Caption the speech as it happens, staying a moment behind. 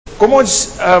Kom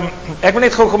ons, ek wil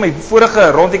net gou my vorige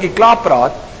rondetjie klaar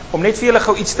praat, om net vir julle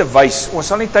gou iets te wys.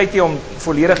 Ons sal nie tyd hê om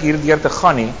volledig hierdeur te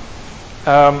gaan nie.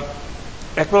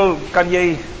 Ek wil, kan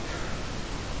jy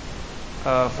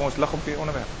vir ons lig op die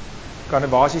onderwerp? Kan 'n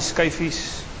basies skyfies,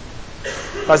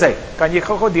 pas hy, kan jy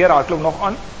gou deur, hardloop nog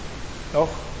aan? Nog?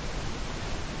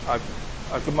 Ek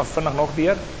loop maar vinnig nog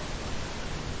deur.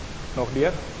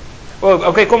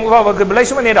 Okay, kom, ek bly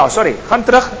sommer net daar, sorry. Gaan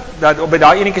terug, by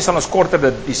daai enetjie sal ons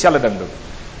korter dieselfde ding doen.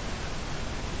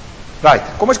 Right,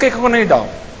 kom ons kyk gou net daar.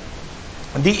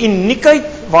 Die uniekheid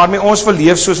waarmee ons wil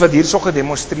leef, soos wat hierso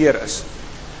gedemonstreer is,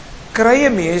 kry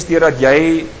 'n mens deurdat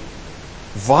jy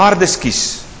waardes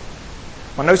kies.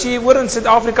 Maar nou sê jy oor in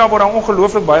Suid-Afrika word daar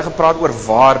ongelooflik baie gepraat oor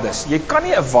waardes. Jy kan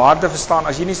nie 'n waarde verstaan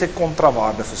as jy nie sy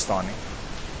kontrawaarde verstaan nie.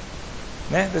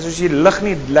 Né? Dis soos jy lig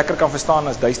nie lekker kan verstaan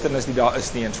as duisternis nie daar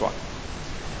is nie en so aan.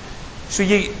 So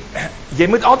jy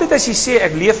moet altyd as jy sê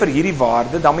ek leef vir hierdie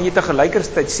waarde, dan moet jy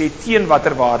tegelykertyd sê teen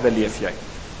watter waarde leef jy.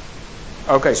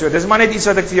 Okay, so dis maar net iets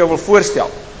wat ek vir jou wil voorstel.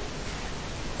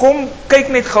 Kom kyk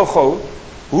net gou-gou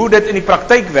hoe dit in die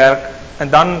praktyk werk en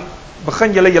dan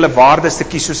begin julle waardes te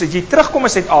kies. Soos as jy terugkom in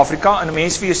Suid-Afrika en 'n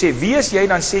mens vir jou sê wie is jy,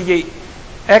 dan sê jy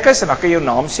ek is, en dan kan jy jou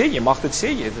naam sê, jy mag dit sê,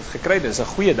 jy het dit gekry, dit is 'n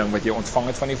goeie ding wat jy ontvang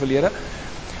het van die verlede.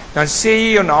 Dan sê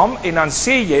jy jou naam en dan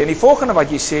sê jy, en die volgende wat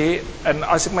jy sê, en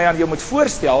as ek my aan jou moet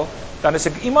voorstel, dan is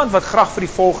ek iemand wat graag vir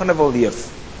die volgende wil leef.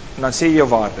 En dan sê jy jou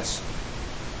waardes.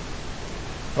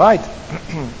 Right.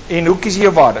 En hoe kies jy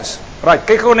jou waardes? Right,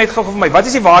 kyk gou net gou vir my. Wat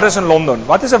is die waardes in Londen?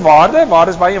 Wat is 'n waarde?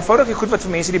 Waarde is baie eenvoudig, die goed wat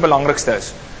vir mense die belangrikste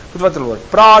is. Goed wat hulle oor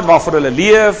praat, waarvoor hulle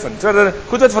leef en so,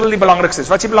 goed wat vir hulle die belangrikste is.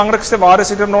 Wat is die belangrikste waardes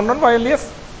hier in Londen waar jy leef?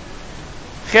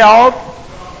 Geld,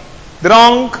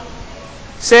 drank,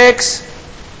 seks,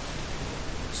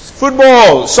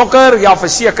 voetbal, sokker, ja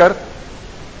verseker.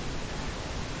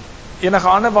 Enige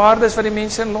ander waardes wat die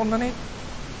mense in Londen het?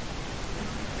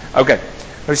 Okay.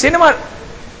 Nou sê nou maar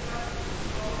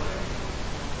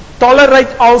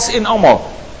tolerate als en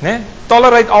almal, né?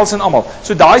 Tolerate als en almal.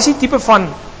 So daai is die tipe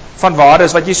van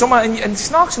waardes wat jy sommer in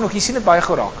snaaks nog, jy sien dit baie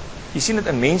gou raak. Jy sien dit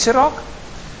in mense raak,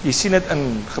 jy sien dit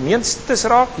in gemeentes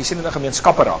raak, jy sien dit in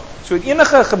gemeenskappe raak. So in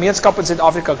enige gemeenskap in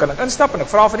Suid-Afrika kan ek instap en ek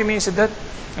vra vir die mense dit,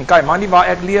 en kyk man, die waar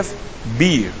ek leef,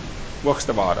 bier,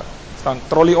 hoogste waarde. Staan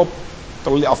trolley op,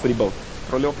 trolley af by die bult.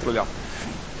 Trolley op, trolley af.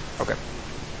 Okay.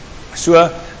 So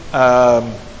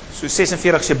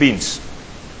 46 Shabins.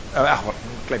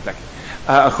 Klein plek.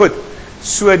 Goed.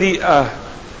 So die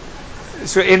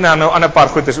so en dan nou ander paar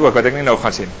goeders ook wat ek nie nou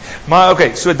gaan sê nie. Maar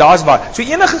okay, so daar's waar. So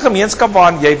enige gemeenskap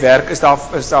waarin jy werk, is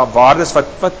daar waardes wat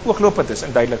ooglopend is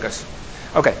en duidelik is.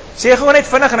 Okay, sê gou net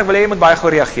vinnig en ek wil hê jy moet baie gou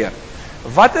reageer.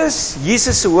 Wat is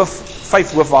Jesus se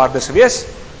 5 hoofwaardes gewees?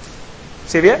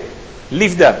 Sê weer?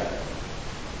 Liefde.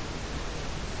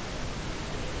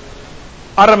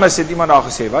 Armes het iemand daar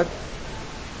gesê, wat?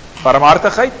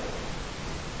 Barmhartigheid.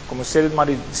 Kom ons sê dit maar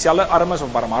dieselfde, armes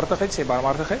of barmhartigheid, sê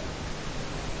barmhartigheid.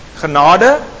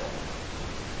 Genade.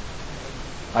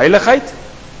 Heiligheid.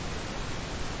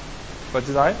 Wat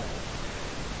is daai?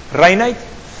 Reinheid.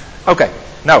 Okay,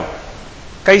 nou,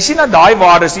 kan jy sien dat daai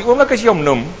waardes, die oomblik as jy hom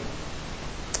noem,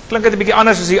 klink dit 'n bietjie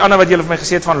anders as die ander wat jy vir my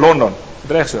gesê het van Londen.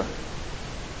 Dit reg so.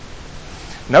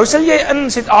 Nou sal jy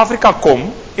in Suid-Afrika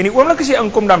kom, en die oomblik as jy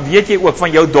inkom, dan weet jy ook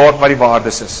van jou dorp wat die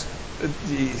waardes is.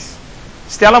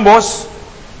 Stellenbosch,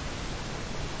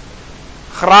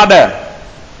 grade,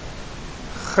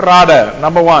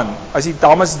 number 1, as die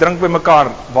dames drink by mekaar,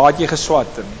 waar het jy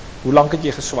geswat, en hoe lang het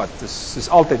jy geswat, dis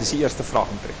altyd, dis die eerste vraag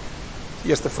omtrent.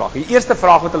 Die eerste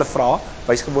vraag wat hulle vra,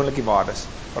 wys gewoonlik die waardes.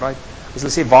 Alright? As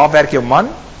hulle sê, waar werk jou man,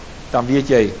 dan weet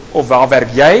jy, of waar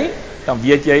werk jy, dan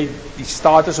weet jy, die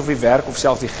status of die werk, of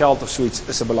selfs die geld of soets,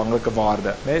 is 'n belangrike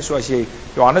waarde. Nee? So as jy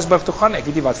Johannesburg toe gaan, ek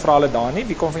weet nie wat vra hulle daar nie,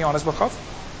 wie kom van Johannesburg af?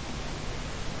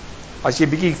 As jy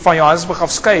bietjie van Johannesburg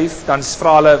af skuif, dan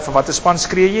vra hulle, van watter span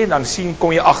skree jy, dan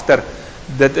kom jy agter,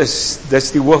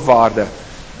 dis die hoofwaarde,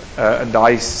 in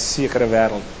daai sekere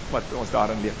wêreld, wat ons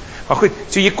daarin leef. Maar goed,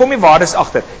 so jy kom die waardes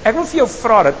agter. Ek wil vir jou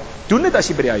vra dat, doen dit as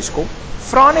jy by die huis kom,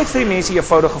 vra net vir die mense 'n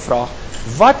eenvoudige vraag,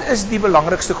 wat is die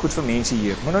belangrikste goed vir mense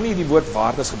hier? Moet nou nie die woord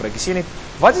waardes gebruik, jy sê net,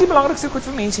 wat is die belangrikste goed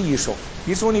vir mense hierso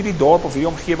in hierdie dorp, of hierdie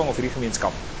omgewing, of hierdie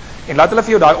gemeenskap? En laat hulle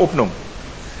vir jou daai opnoem.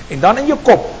 En dan in jou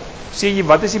kop, sê jy,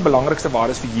 wat is die belangrikste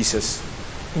waardes vir Jesus?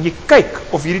 En jy kyk,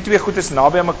 of hierdie twee goedes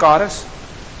naby aan mekaar is,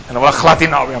 en of hulle glad nie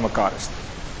naby aan mekaar is.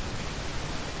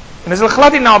 En as hulle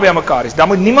glad nie naby aan mekaar is, dan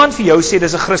moet niemand vir jou sê,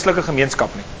 dis 'n Christelike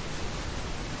gemeenskap nie.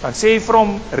 Dan sê jy vir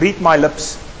hom, read my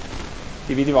lips,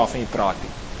 jy weet nie waarvan jy praat nie.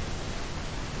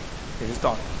 Jy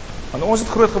verstaan? Want ons het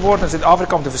groot geword in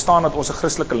Suid-Afrika om te verstaan dat ons 'n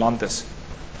Christelike land is.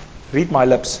 Read my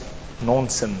lips,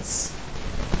 nonsense.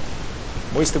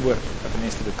 Mooiste woord wat 'n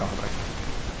mens vir dit kan gebruik.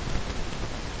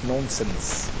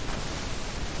 Nonsens.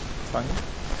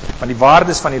 Want die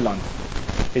waardes van die land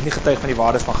het nie getuig van die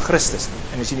waardes van Christus nie.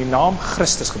 En as jy die naam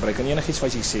Christus gebruik in enigiets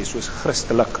wat jy sê, soos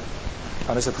Christelik,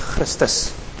 dan is dit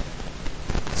Christus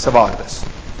se waardes.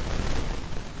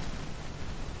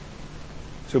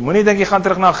 So moenie dink jy gaan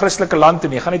terug na 'n Christelike land toe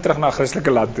nie. Jy gaan nie terug na 'n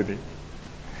Christelike land toe nie.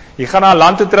 Jy gaan na 'n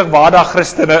land toe terug waar daar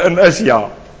Christene in is, ja.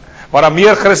 Waar daar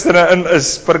meer Christene in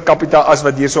is per capita as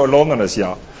wat hier so in Londen is,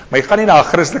 ja. Maar jy gaan nie na 'n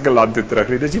Christelike land toe terug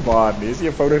nie. Dis nie waar nie. Dis nie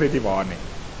eenvoudig net nie waar nie.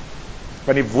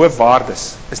 Want die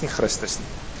woordwaardes is nie Christus nie.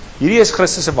 Hierdie is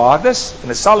Christus se waardes en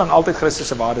dit sal en altyd Christus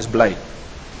se waardes bly.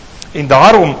 En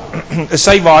daarom is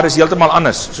sy waardes heeltemal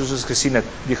anders, soos ons gesien het,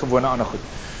 die gewone ander goed.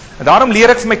 En daarom leer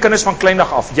ek vir my kinders van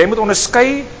kleindag af, jy moet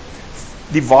onderskei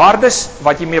die waardes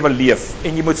wat jy mee wil leef,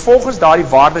 en jy moet volgens daardie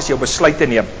waardes jou besluite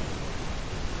neem.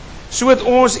 So het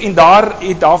ons, en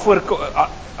daarvoor,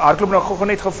 hardloop nou gou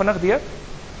net gou vinnig deur.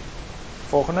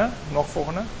 Volgende, nog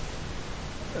volgende.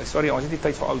 Sorry, ons het nie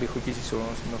tyd vir al die goedjies hier, so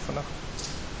ons moet nog vinnig.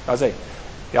 Daar is hy.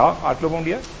 Ja, hardloop om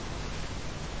deur.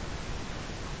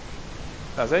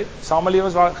 Daar is hy.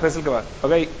 Samelewings waar Christelike wat.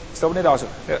 Okay, stop net daar so.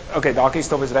 Okay, daar kan jy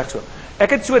stop, is reg so. Ek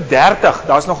het so 30,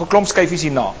 daar is nog 'n klomp skyfies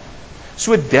hierna.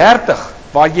 So 30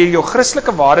 waar jy jou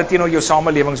Christelike waarde teenoor jou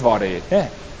samelewingswaarde het, né?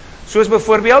 Soos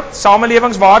byvoorbeeld,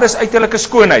 samelewingswaarde is uiterlike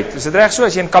skoonheid. Is dit reg so?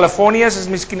 As jy in Kalifornië is dit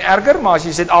miskien erger, maar as jy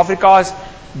in Suid-Afrika is,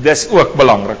 dis ook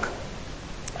belangrik.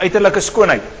 Uiterlike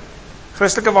skoonheid.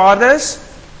 Christelike waarde is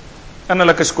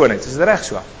innerlike skoonheid. Is dit reg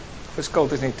so? Verskil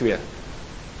is net 2. Ek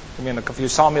meen, ek kan vir jou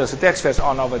Samuel se teksvers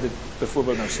aanhaal wat dit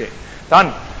byvoorbeeld nou sê.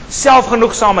 Dan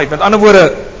selfgenoegsaamheid. Met ander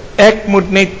woorde, ek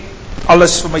moet net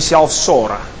alles vir myself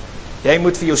sorg. Jy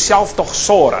moet vir jouself tog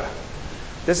sorg.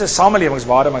 Dis 'n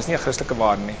samelewingswaarde, maar is nie 'n Christelike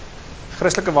waarde nie.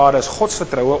 Christelike waarde is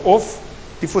godsvertroue of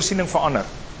die voorsiening vir ander.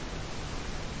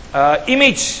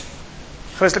 Image.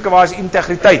 Christelike waarde is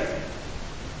integriteit.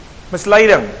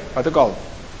 Misleiding, wat ook al.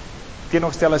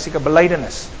 Teenoorgestel is seker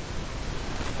belydenis.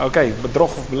 Okay,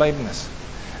 bedrog of belydenis.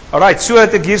 Alright, so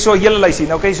het ek hier so 'n hele lysie.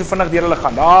 Nou kan jy so vinnig deur hulle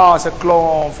gaan. Daar is 'n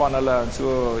klomp van hulle en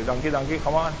so. Dankie,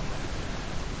 kom aan.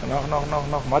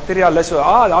 Nog materialisme.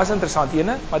 Daar is interessant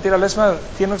ene. Materialisme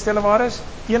teenoorgestelde waar is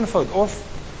eenvoud of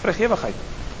vrygewigheid.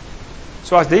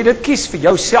 So as jy dit kies vir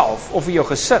jouself of vir jou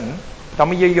gesin, dan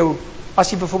moet jy as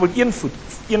jy byvoorbeeld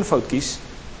eenvoud kies,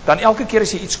 dan elke keer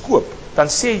as jy iets koop, dan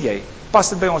sê jy, pas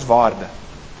dit by ons waarde.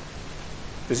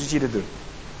 Dis hoe jy dit doen.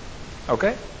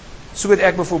 Okay? So het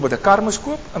ek byvoorbeeld 'n kar moes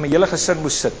koop en my hele gesin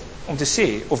moes sit om te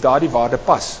sê of daardie waarde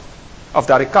pas, of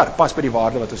daardie kar pas by die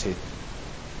waarde wat ons het.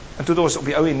 En toe het ons op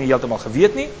die ou en nie heeltemal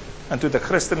geweet nie, en toe het ek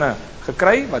Christene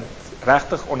gekry wat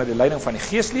regtig onder die leiding van die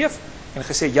Gees leef en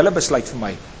gesê julle besluit vir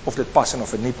my of dit pas en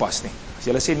of dit nie pas nie. As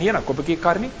julle sê nee, dan koop ek nie 'n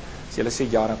kar nie. As julle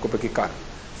sê ja, dan koop ek 'n kar.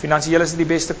 Finansiëel is dit die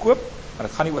beste koop, maar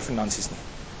dit gaan nie oor finansies nie.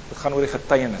 Dit gaan oor die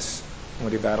getuienis om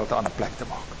die wêreld 'n ander plek te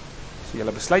maak. So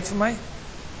julle besluit vir my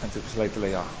en toe besluit hulle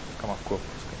ja, kan maar koop.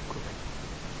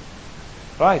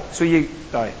 Right, so jy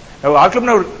daai. Nou hardloop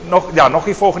nou nog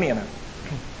die volgende ene.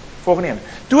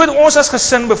 Toe het ons as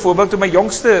gesin byvoorbeeld, toe my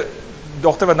jongste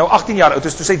dogter wat nou 18 jaar oud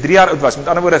is, toe sy 3 jaar oud was, met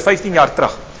ander woorde 15 jaar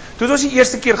terug. Toe het ons die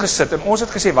eerste keer gesit en ons het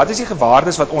gesê, wat is die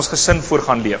gewaardes wat ons gesin voor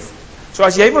gaan leef? So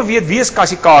as jy wil weet wie is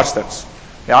Cassie Karstens?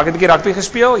 Ja, ek het 'n bietjie rugby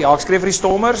gespeel, ja, ek skryf vir die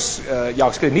Stormers, ja,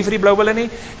 ek skryf nie vir die Blou Bulle nie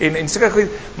en sulke goed,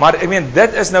 maar ek meen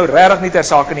dit is nou regtig nie ter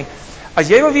sake nie. As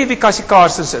jy wil weet wie Cassie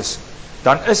Karstens is,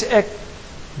 dan is ek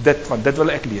dit, want dit wil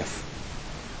ek leef.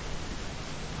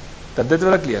 Dit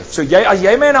wil ek leef. So as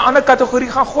jy my in 'n ander kategorie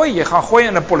gaan gooi, jy gaan gooi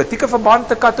in 'n politieke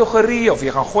verband kategorie of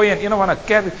jy gaan gooi in een of ander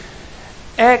kerk,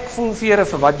 ek voel vir Here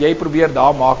vir wat jy probeer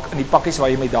daar maak in die pakkies waar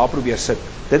jy my daar probeer sit.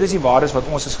 Dit is die waardes wat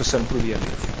ons as gesin probeer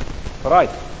leef. Right.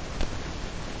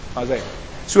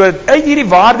 So uit hierdie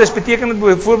waardes beteken dit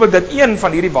byvoorbeeld dat een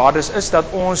van hierdie waardes is dat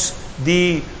ons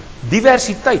die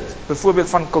diversiteit byvoorbeeld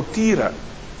van kulture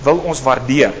wil ons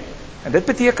waardeer. En dit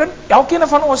beteken elkeen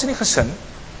van ons in die gesin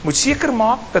moet seker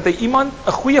maak dat hy 'n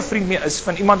goeie vriend mee is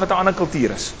van iemand wat 'n ander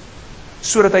kultuur is.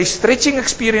 Sodat hy stretching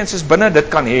experiences binne dit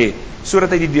kan hê, sodat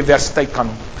hy die diversiteit kan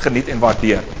geniet en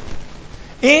waardeer.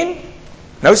 En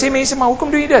nou sê mense, maar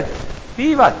hoekom doen jy dit?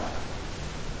 Wie wat?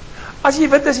 As jy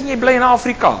wit is en jy bly in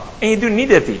Afrika en jy doen nie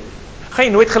dit nie, gaan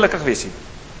jy nooit gelukkig wees nie.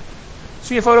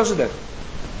 So eenvoudig so dit.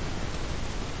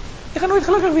 Jy gaan nooit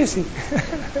gelukkig wees nie.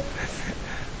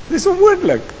 Dis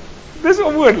onmoontlik.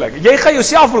 Jy gaan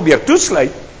jouself probeer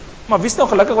toesluit, maar wie is nou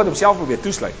gelukkig wat homself probeer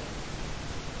toesluit?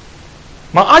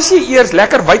 Maar as jy eers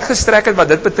lekker wyd gestrek het wat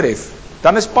dit betref,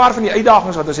 dan is 'n paar van die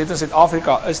uitdagings wat ons het in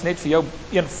Suid-Afrika is net vir jou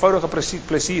eenvoudige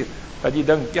plesier, dat jy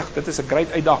dink, ja, dit is 'n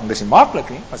great uitdaging. Dis nie maklik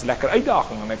nie, maar 'n lekker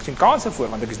uitdaging en ek sien kanse voor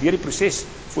want ek is deur die proses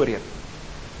voorheen.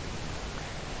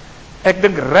 Ek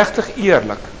dink regtig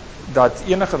eerlik dat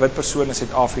enige wit persoon in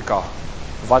Suid-Afrika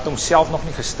wat homself nog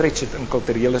nie gestretch het in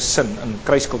kulturele sin, in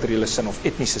kruiskulturele sin of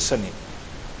etniese sin nie,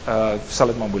 sal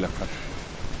dit maar moeilik vat.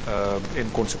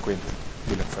 En konsekwent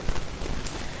moeilik vat.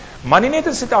 Maar nie net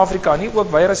in Suid-Afrika nie,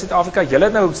 ook weier in Suid-Afrika. Julle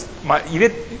nou, maar jy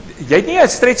weet, jy het nie 'n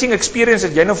stretching experience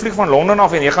dat jy nou vlieg van Londen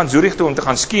af en jy gaan Zurich toe om te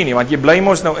gaan ski nie, want jy bly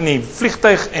mos nou in die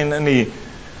vliegtuig en in die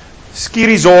ski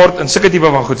resort en sulke tipe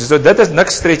van goed. So dit is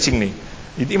niks stretching nie.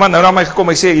 Het iemand nou na my gekom,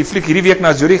 hy sê, jy vlieg hierdie week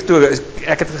na Zurich toe,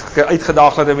 ek het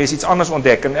uitgedaag dat 'n mens iets anders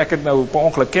ontdek, en ek het nou, per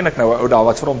ongeluk ken ek nou 'n ou daar,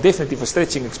 wat vir hom definitief 'n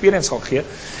stretching experience gaan gee,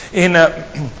 en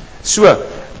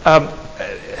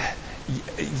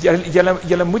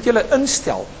julle moet julle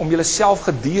instel, om julle self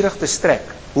gedurig te strek.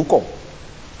 Hoekom?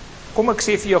 Kom ek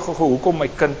sê vir jou gou, hoekom my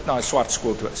kind na 'n swart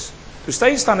skool toe is. Toe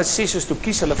sy staan het 6 is, toe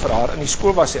kies hulle vir haar, in die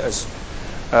skool waar sy is,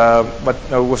 wat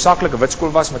nou hoofsaaklik 'n wit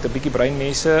skool was, met 'n bietjie bruin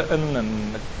mense in,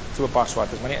 en so 'n paar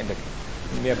swart is, maar nie eintlik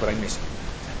nie meer bruin mense.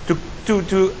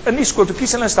 Toe in die skool, toe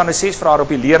kies hulle staan 'n 6 vir haar op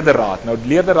die leerderaad. Nou die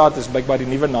leerderaad is blykbaar die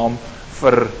nuwe naam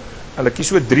vir, hulle kies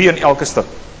so 3 in elke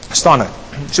staan het.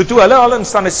 So toe hulle al in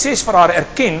staan 'n 6 vir haar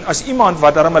erken, as iemand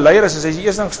wat daarom 'n leier is, en sy is die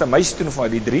eerste meisie toe van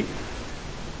die 3,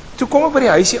 toe kom ek by die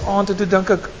huisie aan, toe dink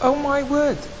ek, oh my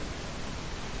word,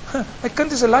 my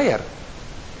kind is 'n leier.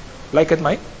 Lyk dit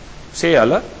my? Sê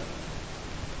hulle.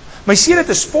 My seun het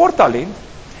 'n sporttalent,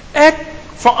 ek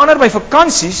verander my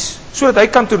vakansies, sodat hy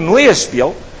kan toernooie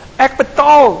speel, ek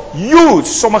betaal huge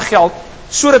somme geld,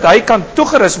 sodat hy kan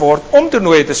toegerus word om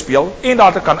toernooie te speel, en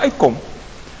daar te kan uitkom.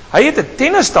 Hy het 'n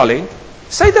tennistalent,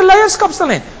 sy het 'n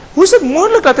leierskapstalent. Hoe is dit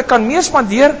moontlik dat ek kan meer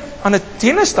spandeer aan 'n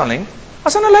tennistalent,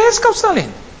 as aan 'n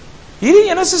leierskapstalent? Hierdie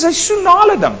een is 'n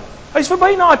seisonale ding, hy is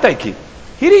verby na 'n tydjie.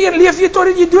 Hierdie een leef jy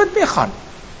totdat jy dood mee gaan.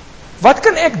 Wat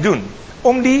kan ek doen,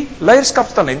 om die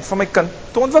leierskapstalent van my kind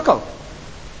te ontwikkel?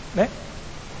 Nee?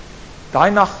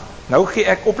 Daai nag, nou gee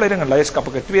ek opleiding in leierskap,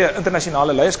 ek het 2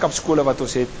 internasionale leierskapskole wat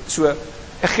ons het, so,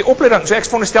 ek gee opleiding, so ek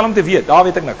veronderstel om te weet, daar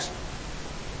weet ek niks.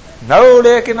 Nou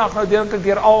lê ek die nag, nou dink ek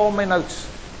deur al my notes.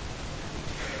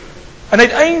 En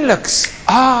uiteindelik,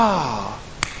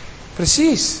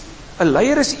 presies, 'n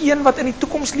leier is een wat in die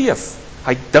toekoms leef.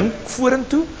 Hy dink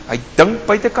vorentoe, hy dink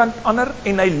buitekant ander,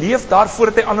 en hy leef daar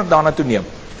voordat hy ander daarna toe neem.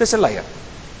 Dis 'n leier,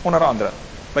 onder andere,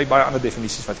 by baie ander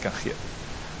definisies wat ek kan gee.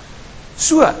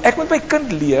 So, ek moet my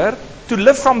kind leer, to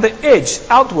live from the edge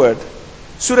outward,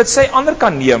 sodat sy ander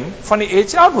kan neem van die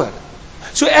edge outward.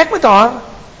 So ek moet haar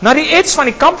na die edge van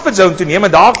die comfort zone toe neem,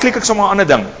 en daar klik ek sommer 'n ander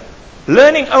ding.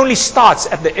 Learning only starts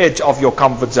at the edge of your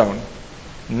comfort zone.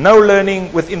 No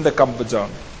learning within the comfort zone.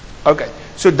 Okay,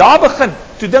 so daar begin,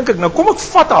 toe dink ek, nou kom ek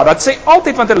vat haar, dat sy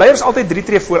altyd, want 'n leier is altyd 3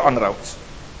 tree voor ander ouens.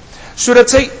 Sodat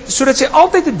sy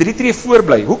altyd 'n 3 tree voor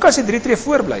bly. Hoe kan sy 3 tree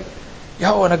voor bly?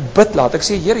 Ja, en ek bid laat, ek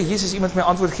sê, Here Jesus, iemand my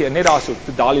antwoord gee, net daar so,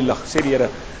 te daal die lig, sê die Here,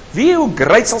 wie hoe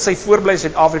great sal sy voorbly in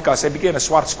Suid-Afrika, sy bietjie in 'n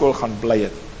swart skool gaan bly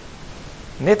het.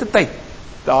 Net 'n tyd,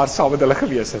 daar saam met hulle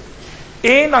gewees het.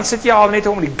 En dan sit jy al net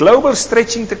om die global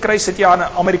stretching te kry, sit jy aan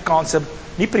 'n Amerikaanse,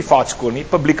 nie privaat skool nie,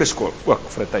 publieke skool, ook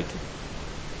vir 'n tydjie.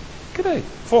 Kry,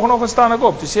 volgende oggend staan ek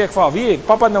op, toe sê ek vir haar, wie,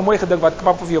 papa het nou mooi gedink wat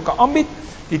papa vir jou kan aanbied.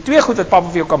 Die 2 goed wat papa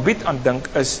vir jou kan bied aan dink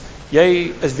is,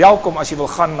 jy is welkom as jy wil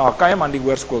gaan na Kaiman die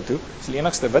hoërskool toe, is die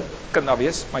enigste wit kind daar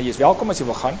wees, maar jy is welkom as jy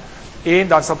wil gaan, en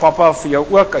dan sal papa vir jou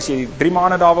ook, as jy 3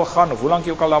 maande daar wil gaan, of hoe lank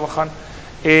jy ook al daar wil gaan,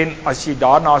 en as jy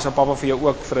daarna sal papa vir jou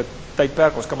ook vir 'n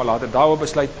tydperk, ons kan maar later daaroor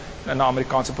besluit, in 'n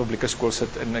Amerikaanse publieke skool sit,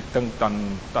 en ek dink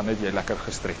dan het jy lekker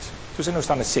gestretch. So sy nou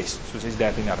staan 'n 6, so sy is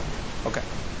 13 jaar. Okay.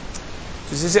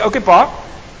 So sy sê, okay pa,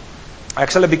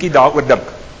 ek sal 'n bietjie daaroor dink,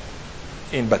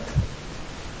 en bid.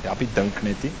 Ja, dink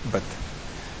net nie, bid.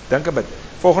 Dink 'n bid.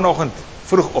 Volgende oggend,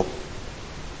 vroeg op,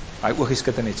 hy oogies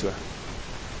skitter net so.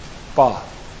 Pa,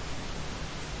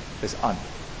 dis aan,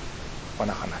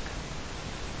 wanneer gaan ek?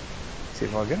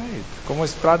 Sê maar, kom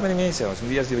ons praat met die mense, ons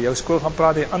moet eers by jou skool gaan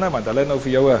praat, die ander, want hulle nou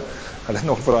vir jou, hulle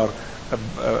nog vir haar,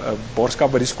 'n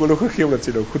borskap by die skool gegee, omdat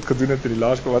sy nou goed gedoen het in die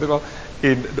laerskool, wat ook al,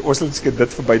 en ons het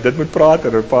dit verby, dit moet praat,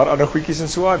 en 'n paar ander goedjies en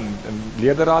so aan, en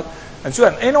leerderaad, en so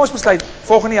aan, en ons besluit,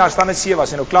 volgende jaar staan dit 7,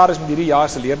 as hy nou klaar is met hierdie jaar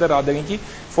se leerderaad dingetjie,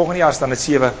 volgende jaar staan dit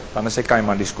 7, dan is hy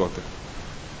Kaiman die skool toe.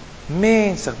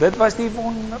 Mense, dit was die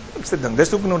wonderlikste ding,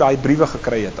 dis ook nou daai briewe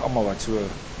gekry het, almal wat so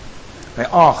my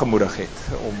aangemoedig het,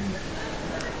 om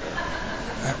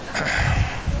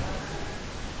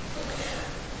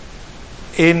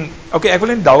en, okay, ek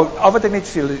wil net al wat ek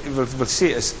net wil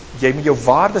sê is, jy moet jou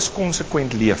waardes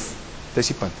konsekwent leef, dis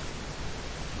die punt.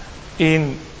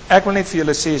 En ek wil net vir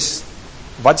julle sê,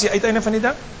 wat is die uiteinde van die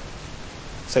ding?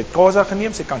 Sy het Kosa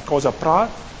geneem, sy kan Kosa praat,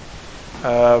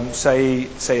 sy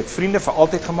het vriende vir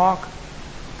altyd gemaak,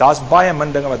 daar's baie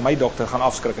min dinge wat my dokter gaan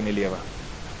afskrik in die lewe.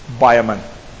 baie min.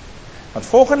 Want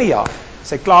volgende jaar,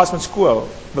 sy klaar is met skool,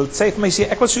 wil sy vir my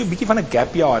sê, ek wil so 'n bietjie van 'n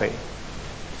gap jaar hê.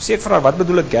 Sê ek vir haar, wat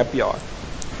bedoel 'n gap jaar?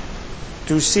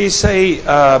 Toe sê sy,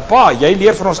 pa, jy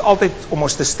leer vir ons altyd om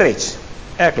ons te stretch.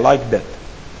 Ek like dit.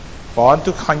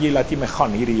 Waartoe gaan jy laat jy my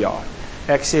gaan hierdie jaar?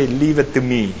 Ek sê, leave it to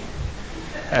me.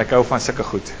 Ek hou van sulke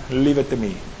goed. Leave it to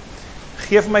me.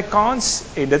 Geef my kans,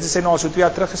 en dit is sy nou so 2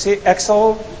 jaar terug gesê, ek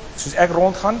sal, soos ek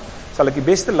rondgaan, sal ek die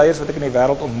beste leiers wat ek in die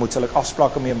wêreld ontmoet, sal ek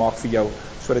afsprake mee maak vir jou,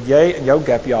 sodat jy in jou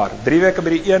gap jaar, 3 weke by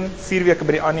die een, 4 weke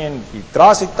by die ander, en jy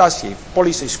dra sy tas, jy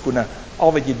polie sy skoene,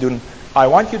 al wat jy doen, I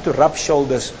want you to rub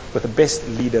shoulders with the best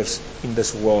leaders in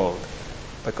this world,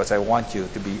 because I want you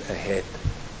to be ahead.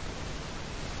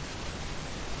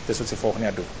 Dis wat sy volgende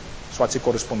jaar doen. Swat sy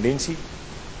korrespondensie,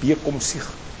 kom sieg,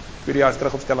 2 jaar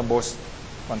terug op Stellenbosch,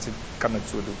 want sy kan dit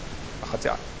so doen. Dan gaan sy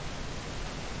aan.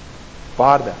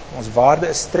 Waarde. Ons waarde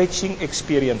is stretching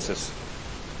experiences.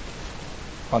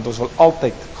 Want ons wil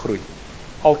altyd groei,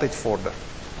 altyd vorder,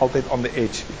 altyd on the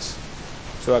edge wees.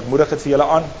 So ek moedig dit vir julle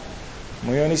aan.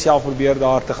 Moet jy nie self probeer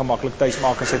daar te gemaklik tuis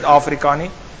maak in Suid-Afrika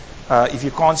nie. If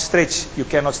you can't stretch, you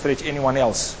cannot stretch anyone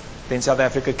else. Then South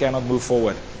Africa cannot move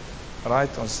forward.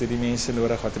 Right? Ons het die mense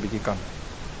nodig wat 'n bietjie kan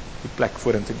die plek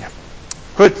vorentoe neem.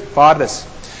 Goed, waardes.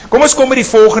 Kom ons kom by die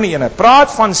volgende ene.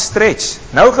 Praat van stretch.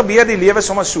 Nou gebeur die lewe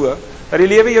sommer so, dat die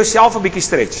lewe jouself 'n bietjie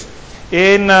stretch.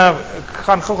 En ek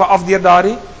gaan gou af deur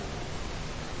daardie.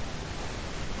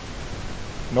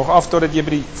 Nog af totdat jy by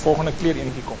die volgende kleer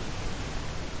enetjie kom.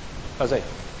 Daar sê.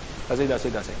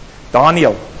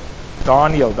 Daniel.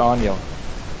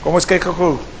 Kom ons kyk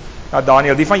gou na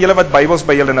Daniel. Die van julle wat Bybels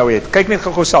by julle nou het, kyk net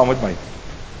gou saam met my.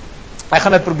 Ek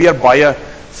gaan dit probeer baie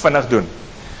vinnig doen.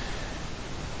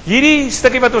 Hierdie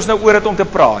stukkie wat ons nou oor het om te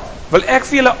praat, wil ek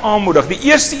vir julle aanmoedig. Die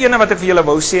eerste ene wat ek vir julle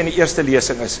wou sê in die eerste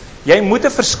lesing is, jy moet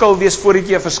 'n verskil wees voordat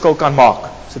jy 'n verskil kan maak.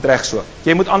 Is dit reg so?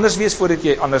 Jy moet anders wees voordat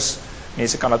jy anders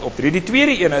mense kan laat optree. Die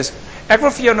tweede een is, ek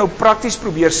wil vir jou nou prakties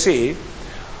probeer sê,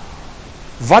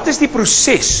 wat is die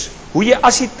proses, hoe jy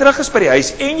as jy terug is by die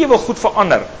huis en jy wil goed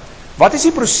verander, wat is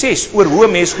die proses oor hoe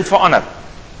 'n mens goed verander?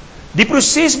 Die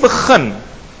proses begin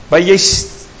by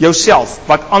jouself,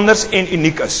 wat anders en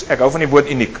uniek is. Ek hou van die woord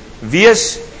uniek.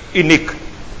 Wees uniek.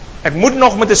 Ek moet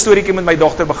nog met 'n storieetjie met my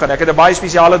dogter begin. Ek het 'n baie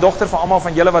spesiale dogter, vir almal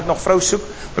van julle wat nog vrou soek,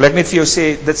 wil ek net vir jou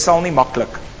sê, dit sal nie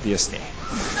maklik wees nie.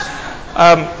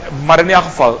 Maar in elk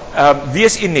geval,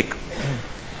 wees uniek.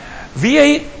 Wie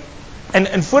jy,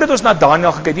 en voordat ons na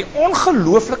Daniel gekyk, die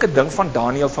ongelooflike ding van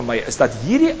Daniel vir my, is dat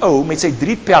hierdie ou met sy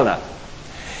 3 pelle,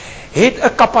 het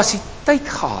 'n kapasiteit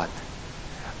gehad,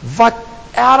 wat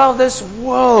out of this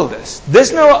world is.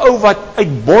 Dis nou 'n ou wat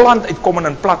uit Bolland uitkom en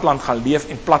in platland gaan leef,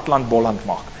 en platland Bolland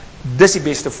maak. Dis die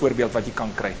beste voorbeeld wat jy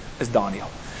kan kry, is Daniel.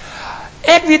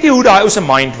 Ek weet nie hoe daai ou se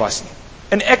mind was nie.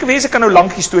 En ek weet ek kan nou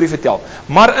lank die storie vertel,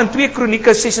 maar in 2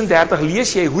 Kronieke 36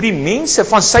 lees jy hoe die mense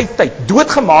van sy tyd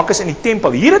doodgemaak is in die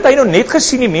tempel. Hier het hy nou net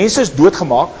gesien die mense is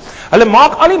doodgemaak. Hulle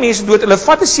maak al die mense dood. Hulle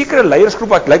vat 'n sekere leiersgroep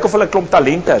wat lyk of hulle 'n klomp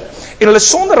talente het, en hulle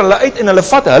sonder hulle uit en hulle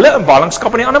vat hulle in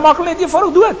ballingskap en die ander maak hulle net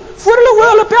eenvoudig dood voor hulle hoor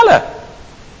hulle pelle.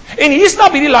 En hier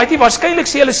stap hierdie laaitie, waarskynlik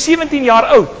sê hulle 17 jaar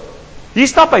oud. Hier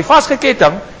stap hy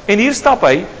vasgeketting en hier stap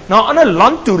hy na 'n ander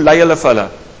land toe, lei hulle vir hulle.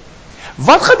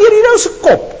 Wat gaan deur hierdie ou se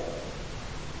kop?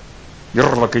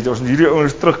 Heerlikheid, ons hierdie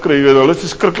ouens terugkry, hulle het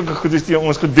verskriklike goed is teen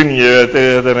ons gedoen, jy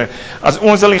weet, as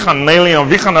ons hulle gaan nail nie,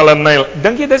 wie gaan hulle nail?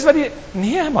 Dink jy dis wat die,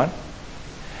 nee man,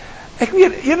 ek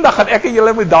weet, eendag gaan ek en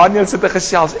julle met Daniel sit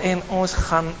gesels, en ons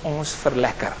gaan ons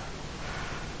verlekker,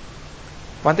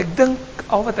 want ek dink,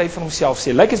 al wat hy vir homself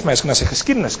sê, lyk het my, as ek na sy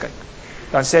geskiedenis kyk,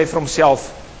 dan sê hy vir homself,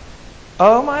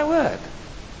 oh my word,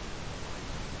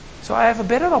 so I have a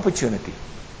better opportunity,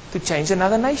 to change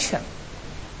another nation.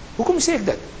 Hoekom sê ek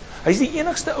dit? Hy is die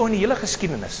enigste ou in die hele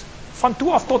geskiedenis, van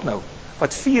toe af tot nou,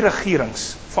 wat 4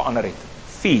 regerings verander het.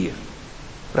 4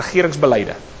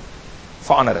 regeringsbeleide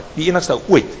verander het. Die enigste ou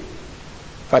ooit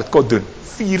wat dit kon doen.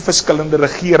 4 verskillende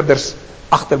regerders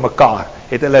agter mekaar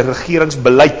het hulle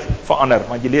regeringsbeleid verander.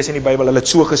 Want jy lees in die Bybel, hulle het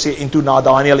so gesê, en toe na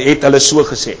Daniel het hulle so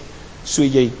gesê. So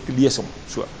jy lees hom,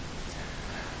 so.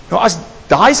 Nou as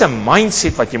daai is 'n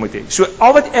mindset wat jy moet hê. So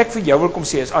al wat ek vir jou wil kom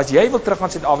sê is, as jy wil terug aan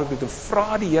Suid-Afrika toe,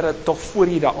 vra die Here tog voor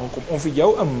jy daar aankom, om vir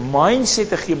jou 'n mindset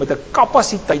te gee met 'n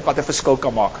kapasiteit wat 'n verskil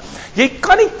kan maak. Jy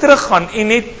kan nie teruggaan en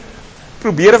net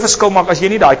probeer 'n verskil maak as jy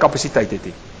nie daai kapasiteit het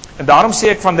nie. En daarom sê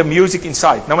ek van the music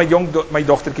inside. Nou my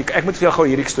dogtertjie, ek moet vir jou gou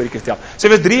hierdie storieetjie vertel. Sy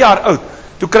was 3 jaar oud.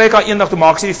 Toe kry ek haar eendag, toe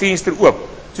maak sy die venster oop.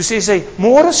 Toe sê sy,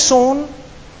 môre son,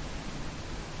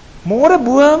 môre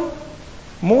boom,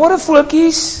 môre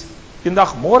voeltjies,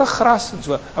 eendag môre gras en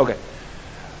so. Okay.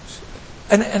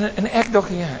 En ek dog,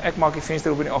 ja, ek maak die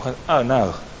venster oop in die oggend. Oh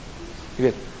no. Jy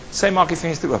weet, Sy maak die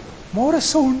venster oop. Môre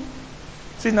son.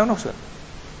 Sy is nou nog so.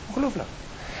 Ongelooflik.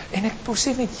 En ek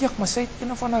besef net, maar sy het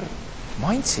een of ander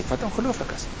mindset wat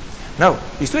ongelooflik is. Nou,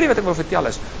 die storie wat ek wil vertel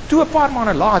is, toe 'n paar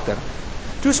maande later,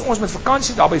 toe is ons met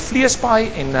vakansie daar by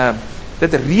Vleesbaai en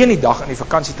dit reën die dag in die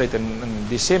vakansietyd in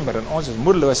Desember en ons is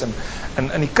moedeloos en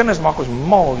die kinders maak ons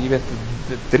mal, jy weet,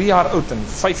 3 jaar oud en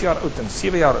 5 jaar oud en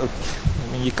 7 jaar oud.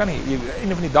 En jy kan nie,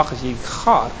 einde van die dag is jy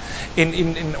gaar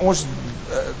en ons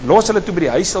los hulle toe by die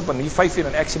huis op en hier 5 uur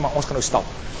en ek sê maar ons gaan nou stap.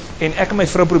 En ek en my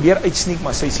vrou probeer uitsneek,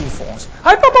 maar sy sien vir ons.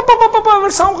 Hi papa,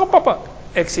 wil saam gaan papa.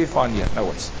 Ek sê vir haar nee, nou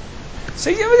eens.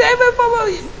 Sy sê papa,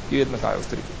 jy weet met daai ou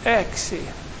storie. Ek sê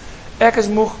ek is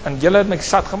moeg en julle het my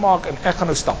sat gemaak en ek gaan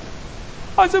nou stap.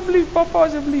 Asseblief papa,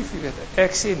 asseblief, jy weet.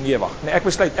 Ek sê nee, wag. Nee, ek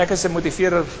besluit ek is 'n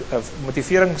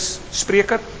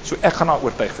motiveringsspreker, so ek gaan haar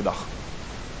oortuig vandag.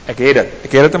 Ek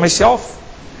het dit in myself.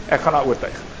 Ek gaan haar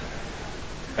oortuig.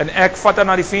 En ek vat haar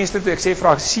na die venster toe, ek sê vir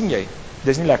haar, sien jy?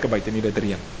 Dis nie lekker buite nie, dit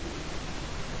reën.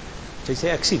 Sy sê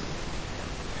ek sien.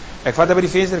 Ek vat haar by die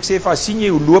venster, ek sê vir haar, sien jy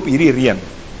hoe loop hierdie reën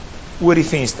oor die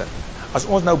venster? As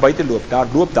ons nou buite loop, daar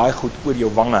loop daai goed oor jou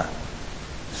wange.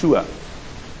 So.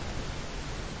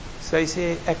 Sy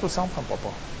sê ek wil saam gaan papa.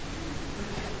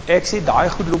 Ek sê daai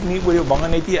goed loop nie oor jou wange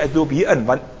net nie, dit loop hier in,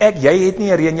 want jy het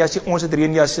nie 'n reënjas nie, ons het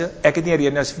reënjasse, ek het nie 'n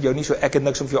reënjas vir jou nie, so ek het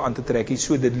niks om vir jou aan te trek nie.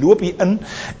 So dit loop hier in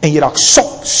en jy raak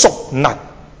sop nat.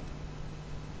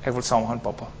 Ek wil saam gaan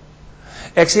papa.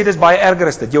 Ek sê dis baie erger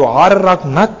as dit. Jou hare raak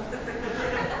nat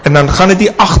en dan gaan dit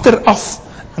hier agter af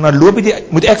en dan loop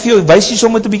dit, moet ek vir jou wys hier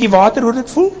met 'n bietjie water hoe dit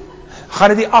voel? Gaan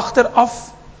dit hier agter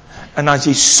af en dan as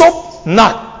jy sop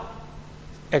nat.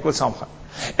 Ek wil saam gaan.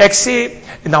 Ek sê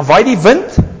en dan waai die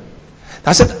wind.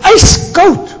 Dan is dit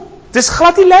ijskoud. Dis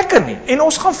glad nie lekker nie en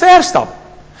ons gaan ver stap.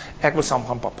 Ek wil saam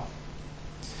gaan papa.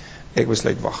 Ek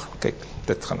besluit wag. Kyk,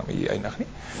 dit gaan nou hier eindig nie.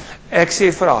 Ek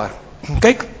sê vir haar,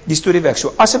 kyk, die storie werk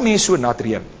so. As 'n mens so nat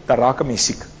reën, dan raak 'n mens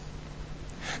siek.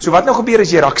 So wat nou gebeur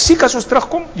is jy raak siek as ons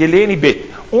terugkom, jy lê in die bed.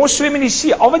 Ons swem in die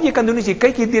see. Al wat jy kan doen is jy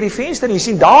kyk hier deur die venster en jy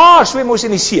sien daar swem ons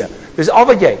in die see. Dis al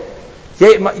wat jy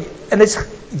en dit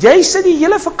jy sit die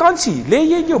hele vakansie, lê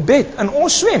jy in jou bed en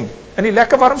ons swem in die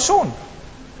lekker warm son.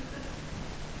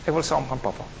 Ek wil saam gaan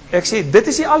papa. Ek sê dit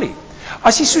is nie alie.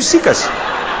 As jy so siek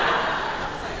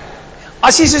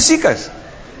is,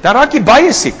 dan raak jy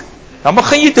baie siek. Dan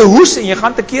begin jy te hoes en jy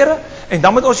gaan te kere en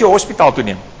dan moet ons jou hospitaal toe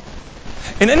neem.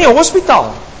 En in die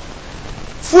hospitaal,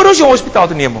 voor ons jou hospitaal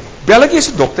toe neem, bel ek eers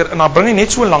 'n dokter en dan bring hy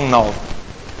net so 'n lang naald.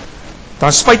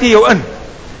 Dan spuit hy jou in.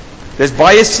 Dis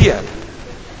baie seer.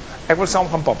 Ek wil saam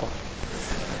gaan papa.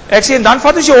 Ek sê en dan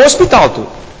vat ons jou hospitaal toe.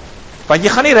 Want jy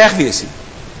gaan nie reg wees nie.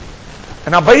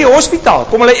 En dan by die hospitaal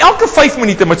kom hulle elke 5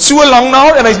 minute met so 'n lang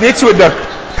naald en hy's net so dik.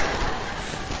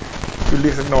 Toe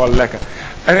lieg ek nou al lekker.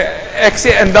 En ek sê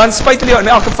en dan spuit hulle jou in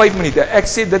elke 5 minute. Ek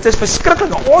sê dit is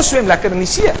verskriklik. Ons swem lekker in die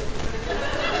see.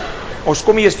 Ons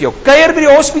kom nie eens vir jou kuier by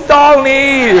die hospitaal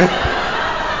nie.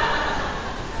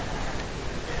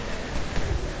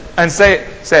 En sy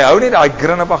hou net daai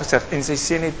grin op haar gesig en sy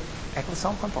sê net ek wil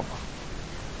saam gaan papa.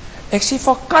 Ek sê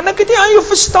vir kan ek dit nie aan jou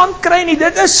verstand kry nie,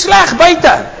 dit is sleg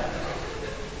buite.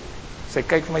 Sy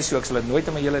kyk vir my so, ek sal dit nooit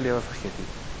in my hele lewe vergeet nie.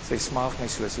 Sy smaak my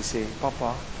so, sy sê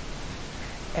papa,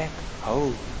 ek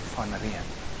hou van reën.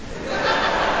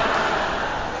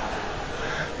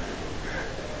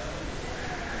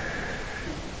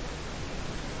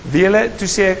 Wiele, toe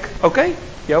sê ek, okay,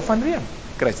 jy hou van reën,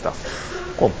 kry staf,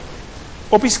 kom.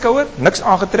 Op die skouer, niks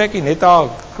aangetrek nie, net haar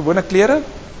gewone klere,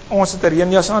 ons het 'n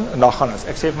reënjas aan, en dan gaan ons.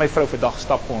 Ek sê vir my vrou, vandag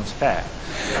stap ons ver.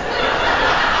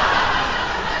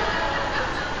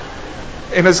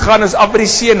 En ons gaan ons af by die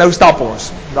see, nou stap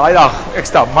ons. Daai dag, ek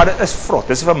stap, maar dit is vrot,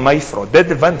 dit is vir my vrot,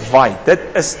 dit wind waai, dit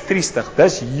is triestig, dit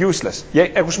is useless.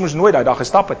 Ek moes nooit daai dag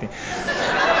gestap het nie.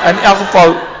 In elk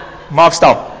geval, maak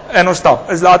stap, en ons stap,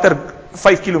 is later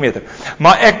 5 kilometer.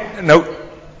 Maar ek,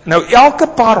 nou elke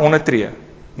paar 100 tree,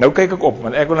 nou kyk ek op,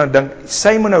 want ek wil nou dink,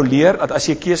 sy moet nou leer, dat as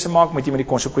jy keuse maak, moet jy met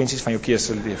die konsekwensies van jou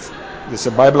keuse leef. Dit is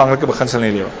 'n baie belangrike beginsel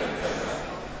in die lewe.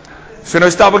 So nou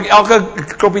stap ek elke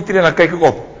kloppie tree, dan kyk ek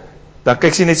op. Dan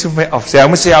kyk sy net so vir my af. Sy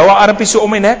hou haar armpie so om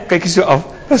my nek, kyk sy so af.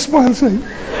 Dan smaal sy.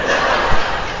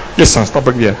 Yes, dan stap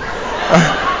ek weer.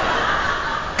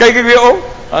 Kyk ek weer om,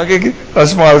 dan kyk ek, dan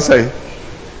smaal sy.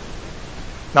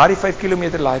 Na die 5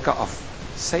 kilometer laai ek af.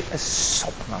 Sy is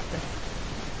sopnat.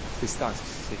 Sy staan,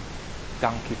 sy sê,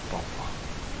 dankie papa.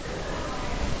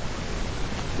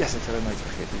 Yes, ek sal dit nooit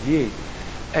vergeet.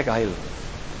 Ek huil.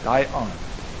 Daai aan.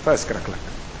 Verskriklik.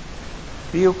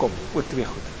 Wie hoekom? Oor 2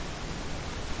 goed.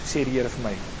 Sê die Here vir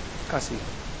my, Cassie,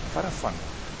 waarvan?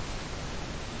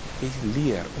 Jy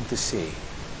leer om te sê,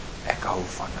 ek hou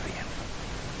van reën.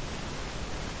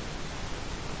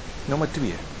 Nommer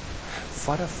 2,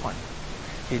 vat daarvan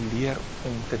en leer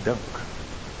om te dink.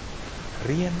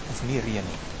 Reën of nie reën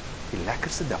nie, die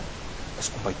lekkerste ding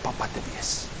is om by pappa te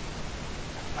wees.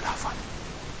 Wat daarvan?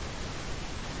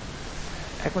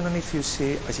 Ek wil nou net vir jou sê,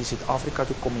 as jy Suid-Afrika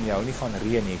toe kom en jy hou nie van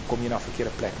reën nie, kom jy na 'n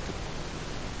verkeerde plek toe.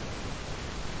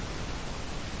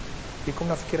 Jy kom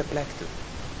na 'n verkeerde plek toe.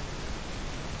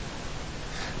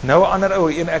 Nou 'n ander ou,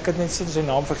 ek het net sy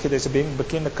naam vergeet, hy's 'n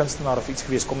bekende kunstenaar of iets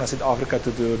gewees, kom na Suid-Afrika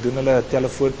toe, doen hulle 'n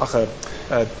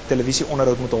televisie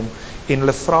onderhoud met hom, en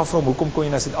hulle vra vir hom, hoekom kom jy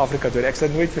na Suid-Afrika toe? Ek sal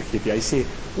nooit vergeet, hy sê,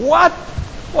 what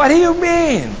do you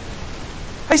mean?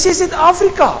 Hy sê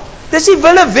Suid-Afrika, dis die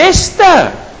Wilde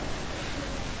Weste.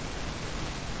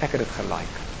 Ek het dit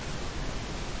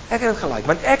gelike,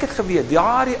 want ek het geweet, die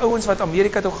ouens wat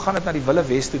Amerika toe gegaan het na die Wilde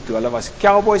Weste toe, hulle was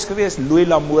cowboys gewees, Louis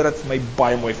L'Amour het vir my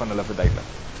baie mooi van hulle verduidelik.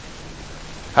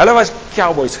 Hulle was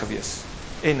cowboys gewees,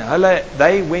 en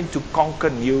they went to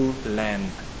conquer new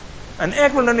land. En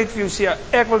ek wil nou net vir jou sê,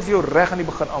 ek wil vir jou reg aan die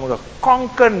begin aanmoedig,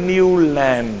 conquer new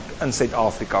land in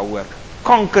Suid-Afrika, hoor,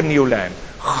 conquer new land,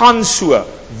 gaan so,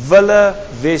 Wilde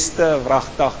Weste,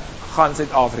 wragtig, gaan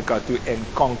Suid-Afrika toe en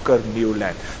conquer new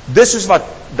land. Dis is wat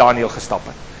Daniel gestap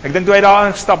het. Ek dink toe hy daar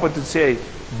ingestap het, toe sê hy,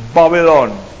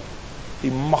 Babylon,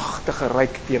 die magtige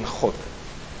ryk teen God.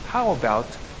 How about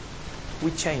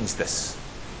we change this?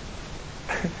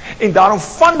 En daarom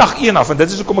van dag 1 af, en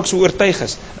dit is hoekom ek so oortuig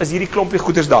is hierdie klompie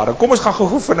goeders daar. En kom ons gaan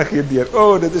gou vinnig hier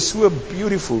deur. Dit is so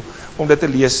beautiful om dit te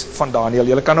lees van Daniel.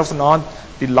 Julle kan nou vanaand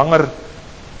die langer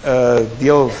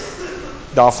deel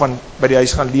daarvan by die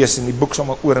huis gaan lees en die boek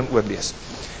sommer oor en oor lees.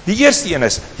 Die eerste een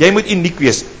is, jy moet uniek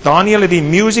wees. Daniel het die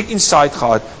music insight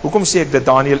gehad. Hoekom sê ek dit?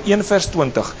 Daniel 1 vers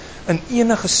 20, in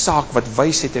enige saak wat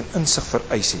wysheid en insig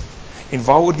vereis het, en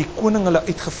waaroor die koning hulle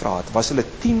uitgevra het, was hulle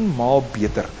 10 maal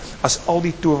beter as al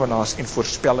die towenaars en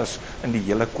voorspellers in die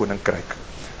hele koninkryk.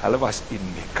 Hulle was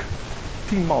uniek.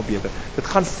 10 maal beter. Dit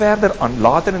gaan verder aan,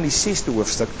 later in die 6de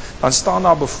hoofstuk, dan staan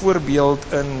daar byvoorbeeld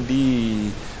in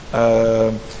die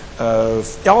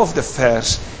 11de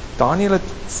vers, Daniel het,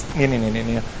 nee,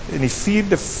 in die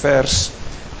 4de vers,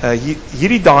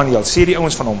 hierdie Daniel, sê die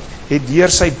ouens van hom, het deur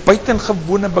sy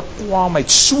buitengewone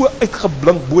bekwaamheid so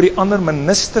uitgeblink bo die ander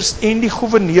ministers en die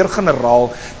gouverneur-generaal,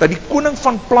 dat die koning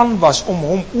van plan was om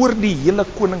hom oor die hele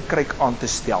koninkryk aan te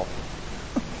stel.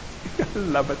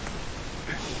 Love it.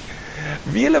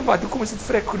 Wie julle wat, hoekom is dit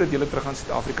vrek goed dat julle terug aan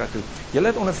Suid-Afrika toe? Julle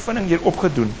het ondervinding hier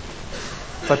opgedoen,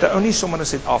 wat 'n ou nie sommer in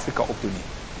Suid-Afrika opdoen nie.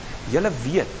 Julle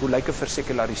weet hoe lyk 'n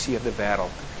versekulariseerde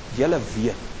wêreld. Julle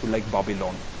weet hoe lyk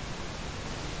Babylon.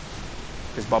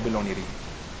 Dis Babylon hierdie.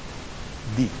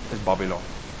 Die is Babylon.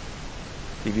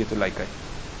 Jy weet hoe lyk hy.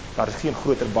 Daar is geen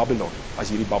groter Babylon as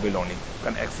hierdie Babylon nie.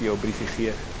 Kan ek vir jou 'n briefie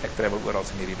gee? Ek travel oral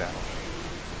in hierdie wêreld.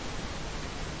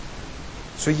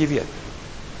 So jy weet.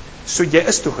 So jy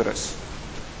is toegerus.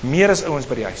 Meer as ouens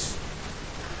by die huis.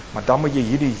 Maar dan moet jy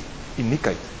hierdie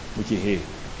uniekheid moet jy hê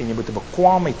en jy moet 'n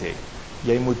bekwaamheid hê.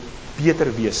 Jy moet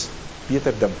beter wees,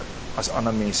 beter dink as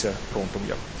ander mense rondom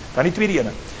jou. Dan die tweede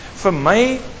ene. Vir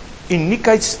my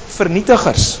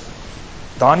uniekheidvernietigers.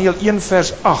 Daniel 1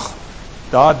 vers 8.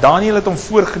 Daar Daniel het hom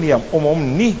voorgeneem om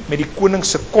hom nie met die koning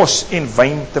se kos en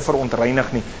wyn te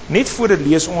verontreinig nie. Net voor dit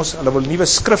lees ons, hulle wil nuwe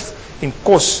skrif en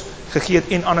kos gegee het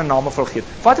en ander name vergee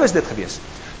het. Wat was dit gewees?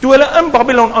 Toe hulle in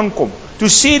Babylon aankom, toe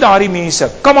sê daardie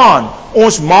mense, come on,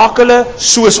 ons maak hulle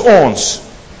soos ons.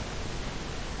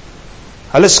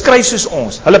 Hulle skryf soos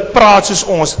ons, hulle praat soos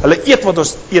ons, hulle eet wat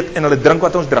ons eet en hulle drink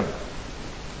wat ons drink.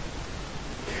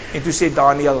 En toe sê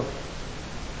Daniel,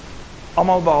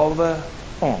 almal behalwe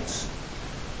ons.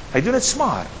 Hy doen dit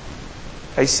smaar.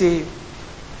 Hy sê,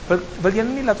 wil julle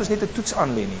nie laat ons net 'n toets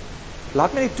aanlê nie.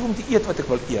 Laat my net toe om te eet wat ek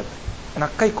wil eet. En dan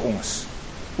kyk ons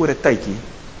oor 'n tydjie,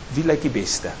 wie lyk die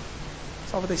beste?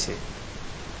 Dis al wat hy sê.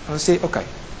 En dan sê, okay.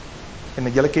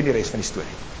 En julle ken die res van die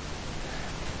storie.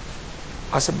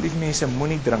 Asseblief mense,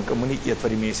 moenie drink en moenie eet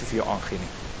wat die mense vir jou aangee nie.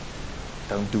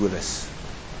 Don't do this.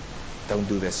 Don't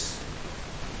do this.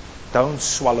 Don't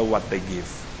swallow what they give.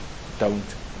 Don't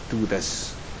do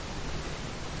this.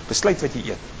 Besluit wat jy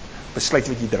eet. Besluit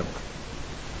wat jy drink.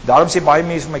 Daarom sê baie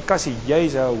mense vir my, Cassie, jy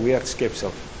is 'n weird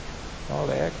skepsel. Nou,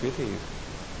 ek weet nie.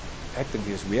 Ek dink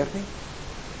jy is weird nie.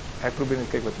 Ek probeer net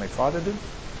kyk wat my vader doen.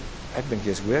 Ek dink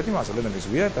jy is weird nie, maar as hulle dink jy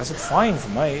is weird, dan is dit fine vir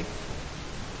my.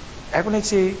 Ek wil net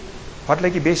sê, wat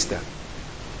lyk die beste?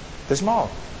 Dis maar.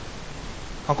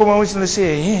 Dan kom ouens en hulle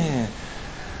sê,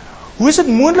 hoe is dit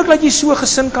moontlik dat jy so 'n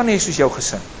gesin kan hê soos jou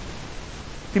gesin?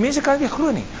 Die mense kan dit nie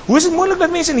glo nie. Hoe is dit moontlik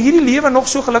dat mense in hierdie lewe nog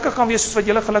so gelukkig kan wees soos wat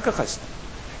julle gelukkig is?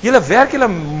 Julle werk, julle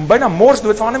byna mors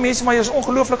dood vir ander mense, maar jy is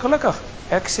ongelooflik gelukkig.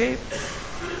 Ek sê,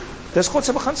 dis God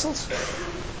se beginsels.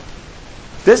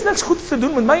 Dis niks goed te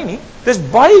doen met my nie. Dis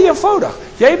baie eenvoudig.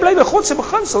 Jy bly by God se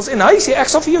beginsels en hy sê ek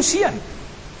sal vir jou seën.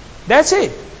 That's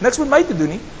it. Niks met my te doen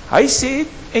nie. Hy sê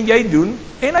en jy doen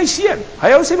en hy seën.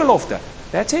 Hy hou sy belofte.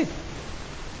 That's it.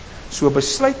 So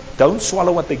besluit, don't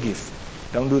swallow what they give.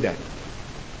 Don't do that.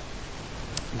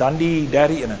 Dan die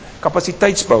derde ene,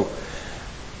 kapasiteitsbou.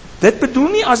 Dit bedoel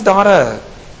nie as daar 'n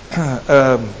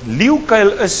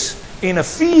leeukuil is en 'n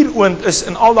vuuroond is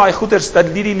en al daai goeders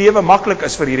dat die lewe maklik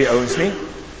is vir hierdie ouens nie.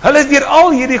 Hulle deur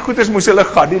al hierdie goeders moes hulle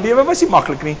gaan. Die lewe was nie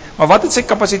maklik nie, maar wat het sy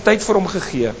kapasiteit vir hom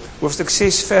gegee? Hoofstuk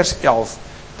 6 vers 11.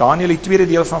 Daniël die tweede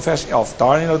deel van vers 11.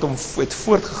 Daniël het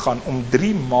voortgegaan om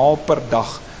 3 maal per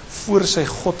dag voor sy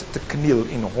God te kniel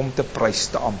en hom te prys,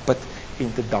 te aanbid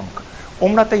en te dank.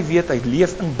 Omdat hy weet hy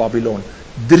leef in Babylon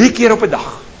 3 keer op 'n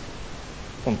dag.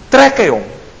 Onttrek hy hom,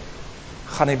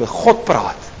 gaan hy by God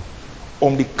praat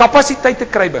om die kapasiteit te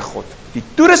kry by God, die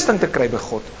toerusting te kry by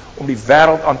God om die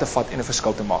wêreld aan te vat en 'n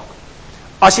verskil te maak.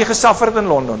 As jy gesuffer het in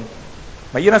Londen,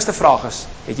 my enigste vraag is,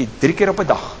 het jy 3 keer op 'n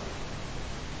dag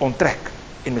onttrek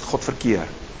en met God verkeer?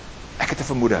 Ek het 'n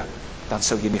vermoede, dan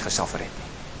sou jy nie gesuffer het nie.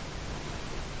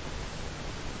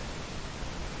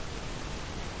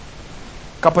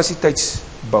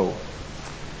 Kapasiteitsbou.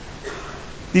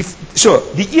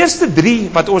 Die eerste 3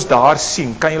 wat ons daar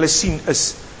sien, kan julle sien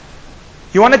is,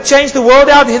 you want to change the world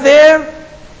out there?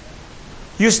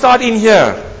 You start in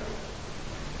here.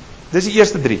 Dis die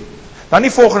eerste 3. Dan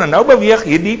die volgende, nou beweeg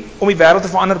hierdie om die wêreld te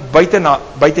verander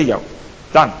buite jou.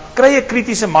 Dan, kry 'n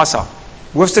kritiese massa.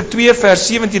 Hoofstuk 2 vers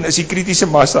 17 is die kritiese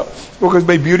massa. Ook is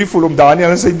by beautiful om Daniël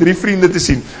en sy 3 vriende te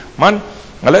sien. Man,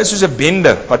 hulle is soos 'n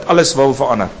bende wat alles wil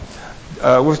verander.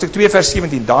 Hoofstuk 2 vers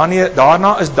 17,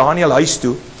 daarna is Daniël huis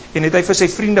toe, en het hy vir sy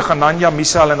vriende Hanania,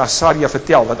 Misael en Asaria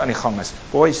vertel wat aan die gang is.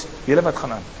 Boys, weet julle wat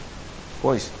gaan aan?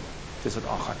 Boys, dis wat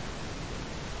aangaan.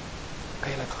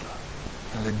 Kan julle dit glo?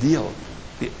 En hulle deel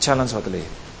die challenge wat hulle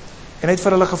het. En hy het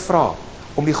vir hulle gevra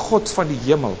om die God van die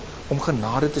hemel om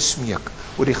genade te smeek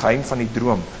oor die geheim van die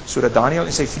droom, sodat Daniël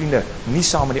en sy vriende nie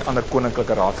saam met die ander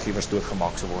koninklike raadgewers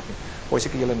doodgemaak sou word nie. Boys,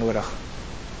 ek het julle nodig.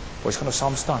 Boys, gaan ons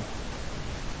saam staan.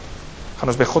 Gaan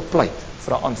ons by God pleit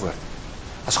vir 'n antwoord.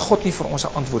 As God nie vir ons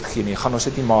 'n antwoord gee nie, gaan ons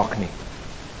dit nie maak nie.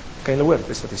 Kan julle hoor,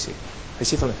 dis wat hy sê. Hy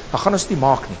sê vir hulle, dan gaan ons dit nie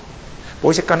maak nie.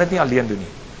 Boys, ek kan dit nie alleen doen nie.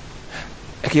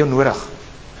 Ek het jou nodig.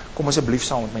 Kom asseblief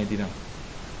saam met my in die ding.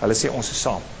 Hulle sê ons is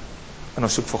saam. En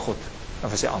ons soek vir God en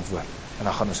vir sy antwoord. En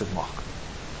dan gaan ons dit maak.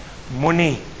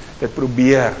 Moenie dit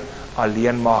probeer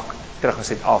alleen maak terug in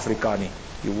Suid-Afrika nie.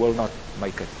 You will not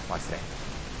make it, my friend.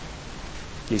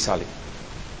 Jy sal nie.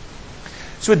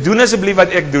 So doen asseblief wat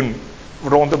ek doen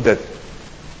rondom dit.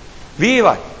 Weet jy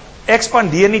wat? Ek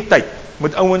spandeer nie tyd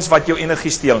met ouens wat jou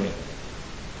energie steel nie.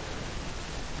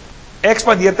 Ek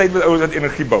spandeer tyd met ouens wat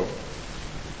energie bou.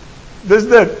 Dis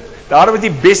dit. Daarom het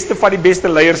die beste van die beste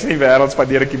leiers in die wêreld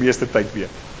spandeer ek die meeste tyd mee.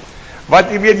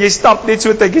 Wat jy weet, jy stap net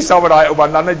so tydjie saam met daai ou,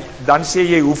 want dan sê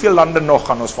jy, hoeveel lande nog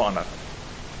gaan ons verander?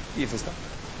 Jy verstaan.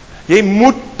 Jy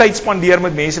moet tyd spandeer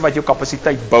met mense wat jou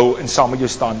kapasiteit bou en saam met jou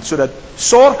staan, sodat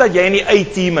sorg dat jy in die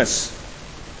A-team is.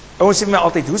 Ouens sê my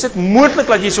altyd, hoe is dit moontlik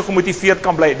dat jy so gemotiveerd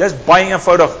kan bly? Dis baie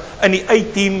eenvoudig. In die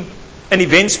A-team, in die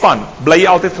wenspan, bly jy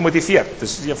altyd gemotiveerd.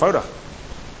 Dis eenvoudig.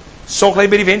 Sorg dat jy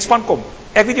by die wenspan kom.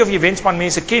 Ek weet nie of jy wenspan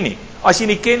mense ken nie. As jy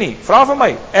nie ken nie, vra vir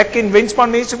my. Ek ken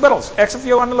wenspan mense oral. Ek sal vir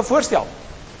jou aan hulle voorstel.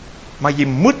 Maar jy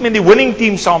moet met die winning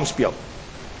team saamspeel.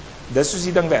 Dis soos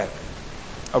die ding werk.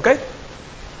 OK?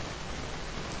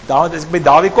 Daar as ek by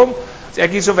Dawie kom, as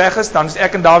ek hier so weg is, dan is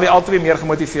ek en Dawie albei meer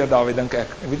gemotiveerd, Dawie, dink ek.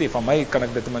 Ek weet nie, van my kan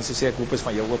ek dit ten minste sê, ek hoop is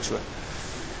van jou ook so.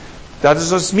 Dat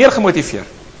is ons meer gemotiveerd.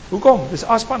 Hoekom? Dis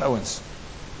aspan ouens.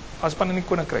 Aspan in die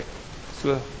koninkryk.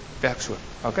 So werk so.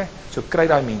 OK? So kry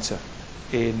daai mense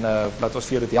en laat ons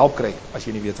vir jou dit help kry as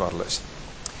jy nie weet waar hulle is.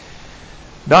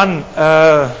 Dan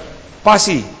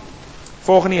passie.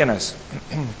 Volgende een is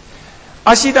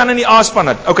as jy dan in die A-span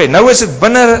het, okay, nou is dit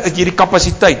binne het jy die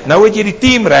kapasiteit, nou het jy die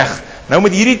team reg, nou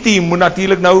met hierdie team moet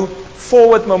natuurlik nou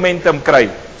forward momentum kry,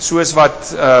 soos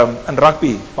wat in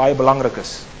rugby baie belangrik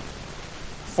is.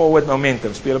 Forward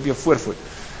momentum, speel op jou voorvoet.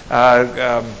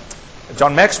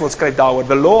 John Maxwell skryf daaroor,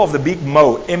 the law of the big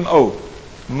Mo, M-O,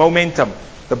 momentum,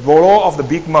 the law of the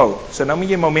big Mo. So nou moet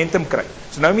jy momentum kry.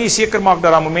 So nou moet jy seker maak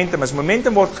dat daar momentum is.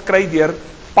 Momentum word gekry deur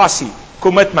passie,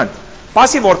 commitment.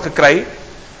 Passie word gekry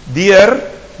deur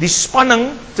die spanning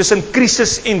tussen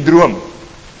krisis en droom.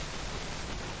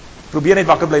 Probeer net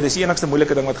wakker bly, dis die enigste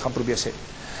moeilike ding wat ek gaan probeer sê.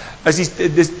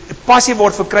 Dis passie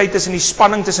word verkry tussen die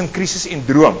spanning tussen krisis en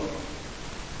droom.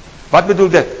 Wat bedoel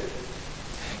dit?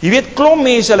 Jy weet, klomp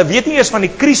mense, hulle weet nie eers van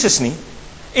die krisis nie,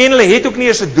 en hulle het ook nie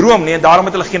eers 'n droom nie, en daarom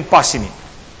het hulle geen passie nie.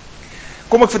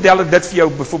 Kom ek vertel dit vir jou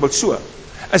byvoorbeeld so.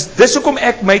 Dis hoekom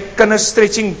ek my kinders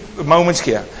stretching moments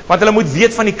gee, want hulle moet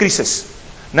weet van die krisis.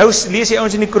 Nou lees jy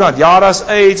ouens in die koerant, ja, daar's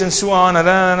AIDS en so aan,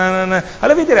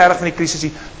 hulle weet nie regtig van die krisis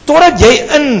nie, totdat jy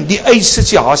in die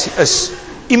AIDS-situasie is,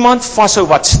 iemand vashou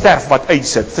wat sterf, wat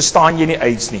AIDS het, verstaan jy nie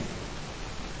AIDS nie.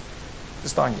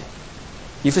 Verstaan jy?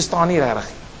 Jy verstaan nie regtig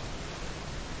nie.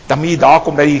 Dan moet jy daar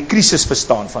kom, dat jy die krisis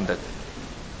verstaan van dit.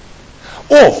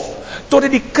 Of,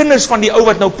 totdat die kinders van die ou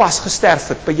wat nou pas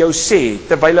gesterf het, by jou sê,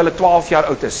 terwyl hulle 12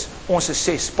 jaar oud is, ons is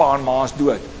 6 pa en ma is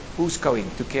dood. Who's going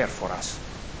to care for us?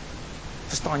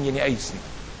 Verstaan jy nie AIDS nie.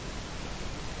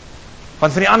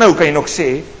 Want van die ander kan jy nog sê,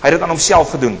 hy het dit aan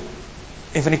homself gedoen.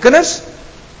 En van die kinders,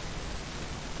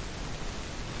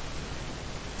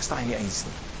 verstaan jy nie AIDS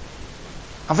nie.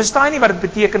 Dan verstaan jy nie wat dit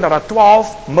beteken dat daar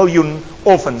 12 miljoen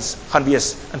orphans gaan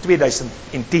wees in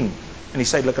 2010 in die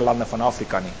suidelike lande van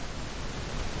Afrika nie.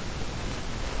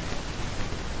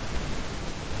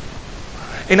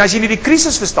 En as jy nie die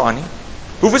krisis verstaan nie,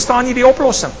 hoe verstaan jy die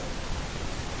oplossing?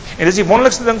 En dis die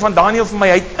wonderlikste ding van Daniël vir my,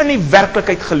 hy het in die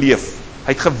werklikheid geleef.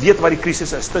 Hy het geweet wat die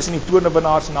krisis is, tussen die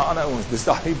toornewinnaars en die ander ouens. Dis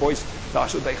daar die boys, daar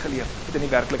so het hy geleef, het in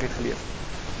die werklikheid geleef.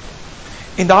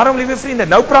 En daarom, liewe vriende,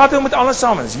 nou praat ons met alles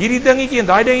saam, is hierdie dingetjie en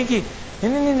daai dingetjie.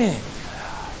 Nee.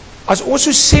 As ons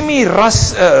so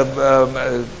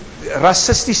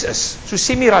rassisties is, so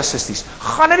semi-rassisties,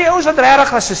 gaan na die ouens wat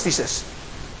regtig rassisties is.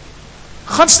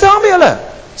 Gaan staan by hulle.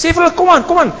 Sê vir hulle, kom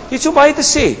aan, jy het so baie te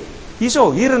sê.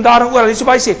 Hier en daar en oral, jy het so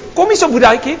baie sê. Kom hier so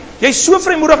boedaaitjie, jy is so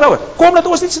vrymoedig daaroor. Kom dat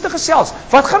ons net sit te gesels.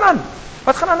 Wat gaan aan?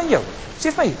 Wat gaan aan in jou? Sê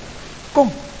vir my,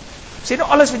 kom. Sê nou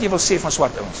alles wat jy wil sê van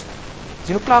swart ouens. As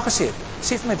jy nou klaar gesê het,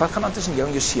 sê vir my, wat gaan aan tussen jou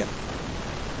en jou seun?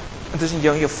 En tussen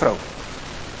jou en jou vrou?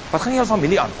 Wat gaan jou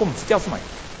familie aan? Kom, vertel vir my.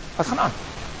 Wat gaan aan?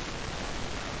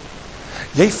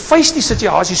 Jy face die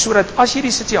situasie, sodat as jy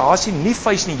die situasie nie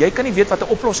face nie, jy kan nie weet wat 'n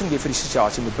oplossing jy vir die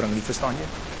situasie moet bring nie, verstaan jy?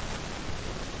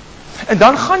 En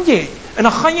dan gaan jy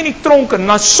in die tronk en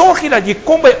dan sorg jy dat jy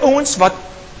kom by ouens wat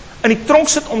in die tronk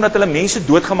sit omdat hulle mense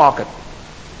doodgemaak het.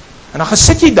 En dan gaan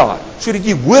sit jy daar, sodat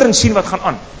jy hoor en sien wat gaan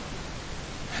aan.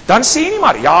 Dan sê jy nie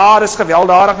maar, ja, dis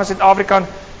gewelddadig in Suid-Afrika,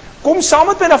 kom saam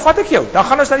met my, dan vat ek jou, dan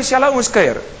gaan ons na dieselfde ouens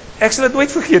kuier. Ek sal dit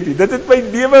nooit vergeet nie, dit het my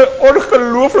lewe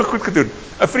ongelooflik goed gedoen.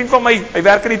 'n Vriend van my, hy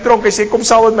werk in die tronk, hy sê, kom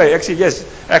saam met my, ek sê, yes,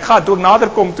 ek gaan, toe ek nader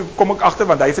kom, toe kom ek agter,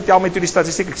 want hy vertel my toe die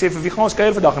statistiek, ek sê, vir wie gaan ons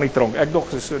kuier vandag in die tronk? Ek dog,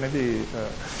 so net die,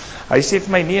 hy sê vir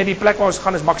my, nee, die plek waar ons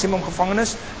gaan is maksimum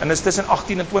gevangenis, en is tussen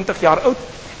 18 en 20 jaar oud,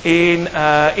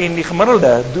 en die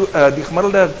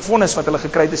gemiddelde vonnis wat hulle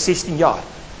gekry het is 16 jaar,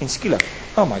 en skielik,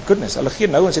 oh my goodness, hulle gee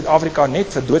nou in Suid-Afrika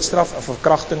net vir doodstraf, vir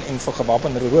verkrachting en vir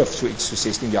gewapende roof, so iets so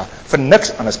 16 jaar, vir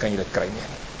niks anders kan jy dit kry nie.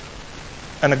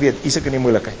 En ek weet, hier is ek in die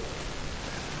moeilikheid.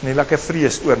 En die lekker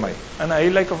vrees oor my. En hy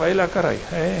lyk of hy lekker ry.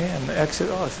 En ek sit,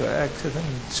 ek sit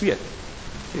in sweet.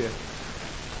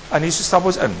 En hier so stap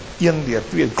ons in. 1 deur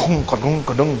 2,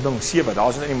 kadong, 7, daar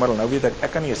is in die middel. Nou weet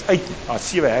ek kan nie eens uit nie. Daar is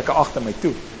 7 hekke agter my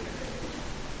toe.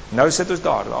 Nou sit ons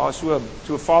daar is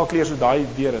so vaalkleer so daai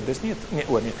deure. Dis nie,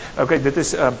 nee. Okay, dit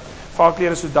is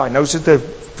vaalkleer so daai. Nou sit 'n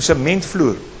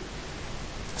sementvloer.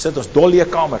 Sit ons dolleë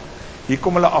kamer. Hier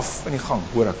kom hulle af in die gang,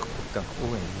 hoor ek. Ek dink,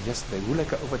 hoe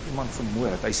lyk wat iemand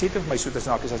vermoor het. Hy sê vir my so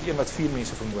tussen hakies, as een wat 4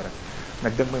 mense vermoor het. En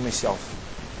ek dink by myself,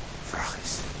 vraag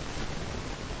is,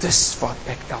 dis wat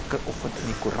ek elke oggend in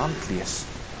die koerant lees.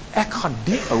 Ek gaan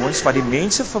die ouens wat die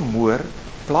mense vermoor,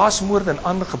 plaasmoord en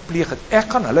ander gepleeg het,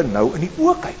 ek gaan hulle nou in die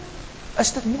oë kyk.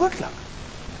 Is dit moontlik?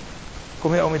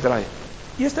 Kom jy ou met draai.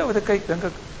 Eerste wat ek kyk, dink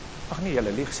ek, ag nee,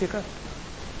 julle lieg seker.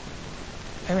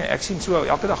 Ek sien so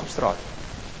elke dag op straat.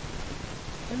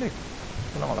 En ek,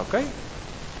 nou maar oké.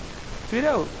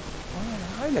 Tweede ou,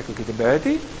 hy lekker kyk 'n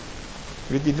birdie.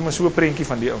 Weet jy, dit is so 'n prentjie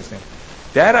van die ouens nie.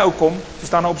 Derde ou kom, so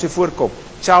staan op sy voorkop,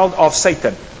 child of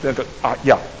Satan. Dink ek,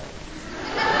 ja.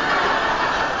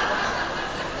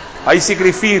 Hy seker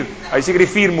die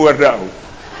 4 moorde ou.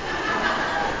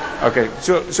 Okay,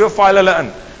 so file hulle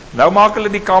in. Nou maak hulle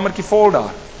die kamertjie vol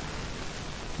daar.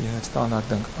 Ja, ek staan daar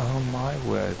dink, oh my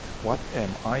word, what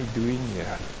am I doing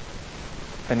here?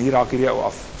 En hier raak hierdie ou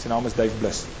af. Sy naam is Dave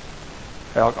Bliss.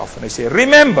 Hy raak af en hy sê,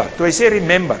 remember. Toe hy sê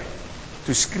remember,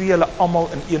 toe skree hulle almal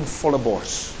in een volle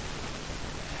bors.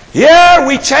 Here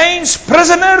we change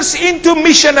prisoners into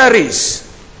missionaries.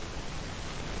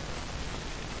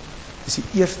 Dis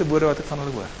die eerste woorde wat ek van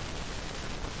hulle hoor.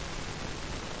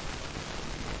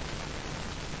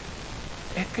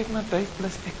 Ek kyk na Dave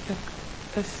Bliss, ek dink,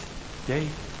 is jy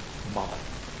mal?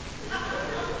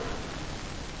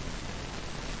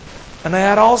 En hy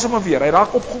herhaal sommer weer, hy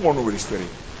raak opgewonde oor die storie.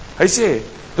 Hy sê,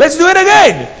 let's do it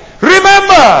again.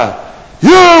 Remember,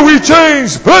 here we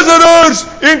change prisoners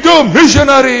into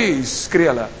missionaries.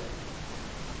 Skree hulle.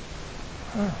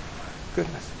 Oh,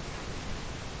 goodness.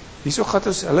 Hierso gaan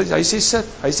ons, hy sê sit,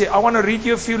 hy sê, I want to read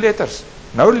you a few letters.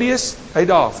 Nou lees hy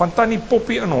daar, van Tannie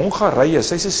Poppy in Hongarije,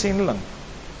 sy's 'n sendeling.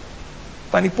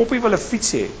 Tannie Poppy wil 'n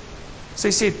fiets hê. Hy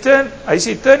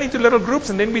sê, turn into little groups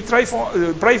and then we pray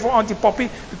for Auntie Poppy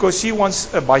because she wants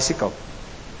a bicycle.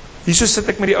 Hierso sit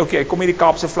ek met die oukie, hy kom met die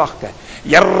Kaapse vlagte.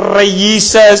 Here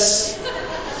Jesus!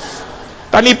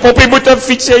 Tannie Poppy moet 'n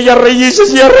fiets hê, Here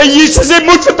Jesus, jy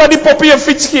moet vir Tannie Poppy 'n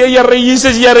fiets gee, Here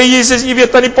Jesus, jy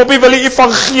weet Tannie Poppy wil die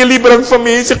evangelie bring vir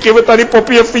mense, gee vir Tannie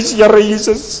Poppy 'n fiets, Here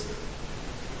Jesus.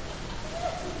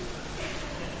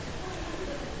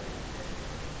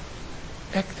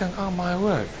 Ek dink, oh my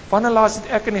word, wanneer laas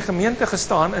het ek in die gemeente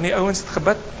gestaan en die ouens het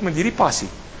gebid met hierdie passie?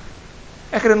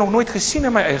 Ek het dit nog nooit gesien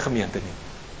in my eie gemeente nie.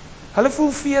 Hulle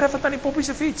voel vere vir Tannie Poppy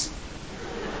se fiets.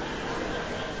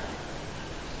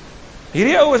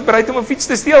 Hierdie ou is bereid om 'n fiets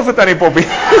te steel vir Tannie Poppy.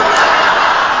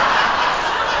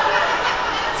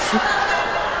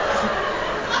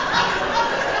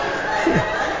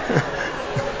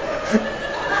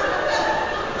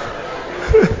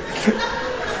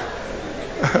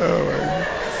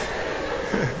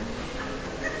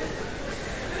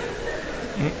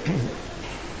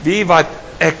 Wie wat,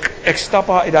 ek stap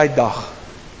haar uit die dag.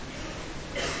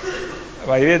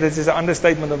 Maar jy weet, dit is 'n ander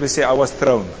statement om te sê, I was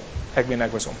thrown.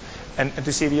 Ek was om. En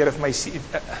toe sê die Here vir my,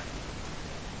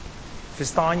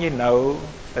 verstaan jy nou,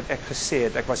 dat ek gesê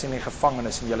het, ek was in die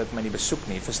gevangenis en julle het my nie besoek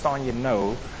nie, verstaan jy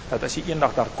nou, dat as jy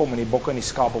eendag daar kom en die bokke en die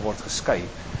skape word geskei,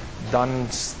 dan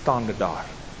staan dit daar.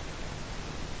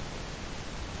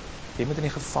 Jy moet in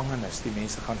die gevangenis die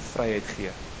mense gaan vryheid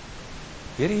gee.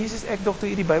 Here Jesus, ek dog toe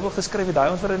jy die Bybel geskryf het,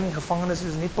 daai ons wat in die gevangenis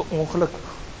is net per ongeluk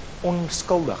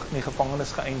onskuldig in die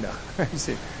gevangenis geëindig. Hy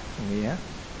sê,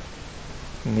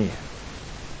 nee.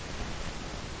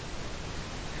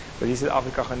 Wil jy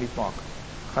Suid-Afrika gaan niet maak?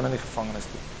 Gaan in die gevangenis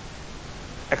toe.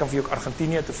 Ek kan vir jou ook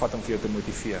Argentinië toe vat om vir jou te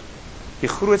motiveer. Die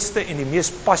grootste en die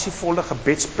mees passievolle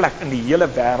gebedsplek in die hele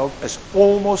wêreld is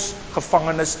Olmos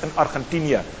gevangenis in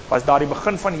Argentinië. Was daar die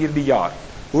begin van hierdie jaar.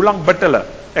 Hoe lank bid hulle?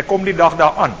 Ek kom die dag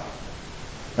daar aan.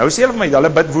 Nou sê hulle vir my, hulle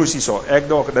bid woes hierso. Ek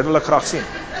dog, dit wil ek graag sien.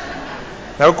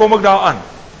 Nou kom ek daar aan.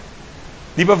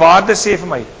 Die bewaarder sê vir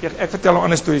my, ek vertel nou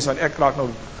ander stories, want ek raak nou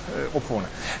opgewonde.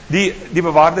 Die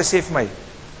bewaarder sê vir my,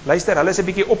 luister, hulle is 'n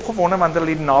bietjie opgewonde, want hulle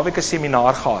het die naweek 'n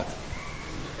seminar gehad.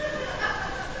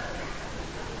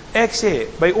 Ek sê,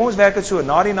 by ons werk dit so,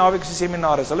 na die naweek se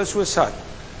seminar is hulle so sat.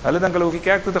 Hulle dink hulle hoef nie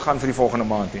kerk toe te gaan vir die volgende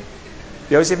maand nie.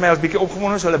 Die ou sê vir my, as bietjie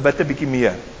opgewonde, so hulle bid 'n bietjie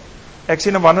meer. Ek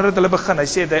sê nou wanneer het hulle begin? Hy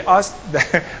sê,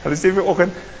 hulle sê vir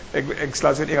oggend, ek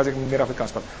slaap so in Engels, ek moet meer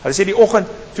Afrikaans praat. Hulle sê die oggend,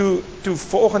 toe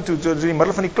in die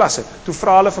middel van die klasse, toe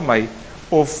vra hulle vir my,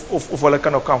 of hulle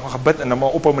kan gaan gebid en dan maar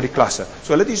ophou met die klasse.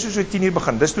 So hulle het hier so 10:00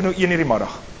 begin, dis toe nou 1:00 die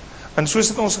middag. En so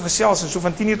sit ons gesels, en so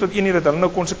van 10:00 tot 1:00 het hulle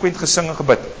nou konsekwent gesing en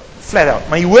gebid. Flat out.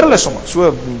 Maar jy hoor hulle sommer,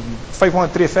 so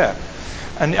 500 tree ver.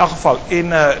 In elk geval, en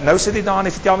nou sit hy daar en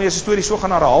hy vertel my 'n storie, so gaan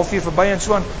na 'n halfuur verby en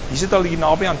so aan. Hier sit al hier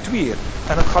naby aan 2:00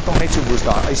 en dit gaan hom net so woes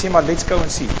daar. Hy sê maar let's go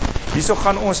and see. Hierso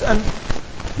gaan ons in.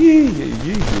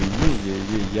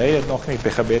 Jy het nog nie by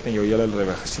gebed in jou hele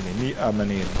lewe gesien nie, nie 'n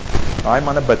manier nie. Daai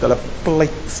manne bid, hulle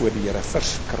pleit voor die Here,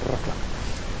 verskriklik.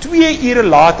 2 ure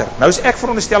later, nou is ek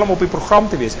veronderstel om op die program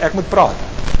te wees, ek moet praat.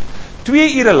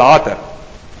 2 ure later,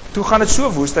 toe gaan dit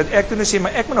so woes, dat ek toe nou sê,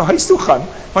 maar ek moet nou huis toe gaan,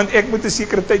 want ek moet 'n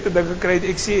sekere tyd 'n ding gekry het.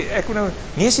 Ek sê, ek moet nou,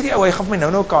 nee sê die ou, hy gaan vir my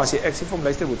nou 'n kans hê. Ek sê vir hom,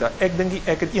 luister Boeta, ek dink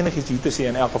ek het enigiets hier te sê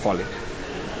in elk geval nie.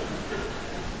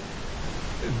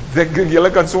 Ek dink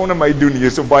julle kan sonder my doen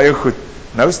hier, so baie goed.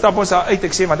 Nou stap ons daar uit,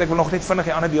 ek sê, want ek wil nog net vinnig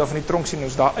die ander deel van die tronk sien,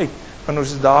 ons daar uit, en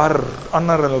ons is daar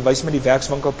ander, en hulle wys met die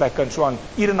werkswinkelplekke, en so aan,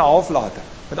 1 en 'n half later.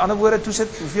 Met ander woorde, toe sit,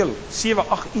 hoeveel? 7,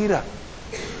 8 ure.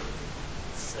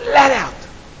 Flat out.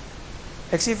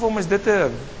 Ek sê vir hom, is dit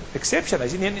 'n exception? Hy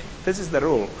sê, nee, this is the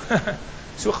rule.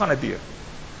 So gaan dit deur.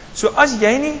 So as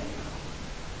jy nie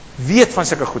weet van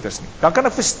sulke goeders nie, dan kan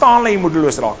ek verstaan dat jy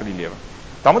moedeloos raak in die lewe.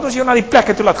 Dan moet ons jou na die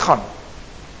plekke toe laat gaan,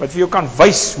 wat vir jou kan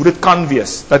wys hoe dit kan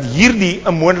wees, dat hierdie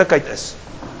 'n moontlikheid is.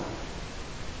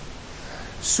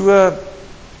 So,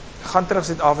 gaan terug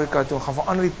Suid-Afrika toe, gaan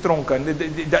verander die tronke,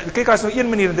 en kyk, as nou een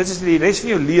manier, en dit is die res van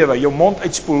jou lewe, jou mond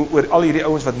uitspoel oor al hierdie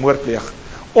ouens wat moord pleeg,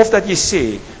 of dat jy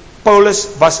sê, Paulus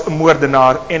was 'n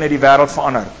moordenaar en het die wêreld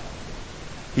verander.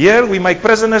 Here we make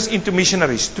prisoners into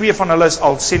missionaries. 2 van hulle is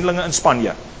al sendlinge in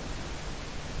Spanje.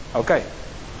 Okay.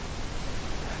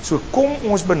 So kom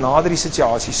ons benader die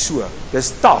situasie so.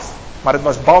 Dis taaf, maar dit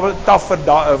was taaf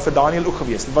vir Daniel ook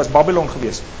geweest. Dit was Babylon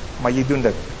geweest, maar jy doen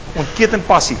dit. Ontketen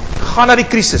passie. Gaan na die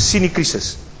krisis, sien die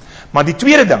krisis. Maar die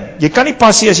tweede ding, jy kan nie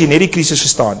passie as jy net die krisis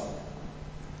verstaan.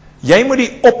 Jy moet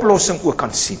die oplossing ook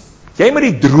kan sien. Jy moet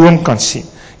die droom kan sien.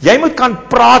 Jy moet kan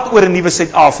praat oor 'n nuwe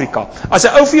Suid-Afrika. As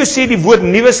 'n ou vir jou sê die woord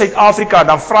nuwe Suid-Afrika,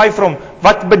 dan vra jy vir hom,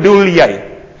 wat bedoel jy?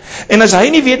 En as hy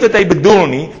nie weet wat hy bedoel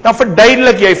nie, dan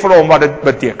verduidelik jy vir hom wat dit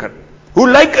beteken. Hoe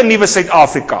lyk 'n nuwe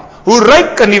Suid-Afrika? Hoe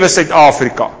ryk 'n nuwe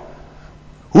Suid-Afrika?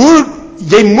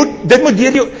 Dit moet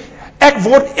deur jou. Ek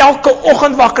word elke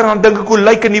oggend wakker en dan dink ek, hoe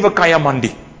lyk 'n nuwe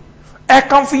Kayamandi? Ek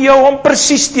kan vir jou hom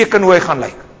presies teken hoe hy gaan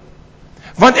lyk.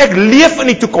 Want ek leef in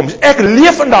die toekoms. Ek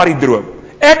leef in daardie droom.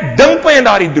 Ek dink my in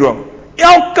daardie droom.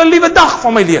 Elke liewe dag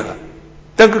van my lewe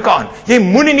dink ek aan. Jy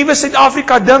moet die nuwe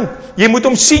Suid-Afrika dink. Jy moet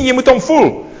hom sien, jy moet hom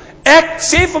voel. Ek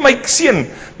sê vir my seun,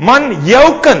 man,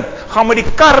 jou kind gaan met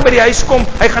die kar by die huis kom,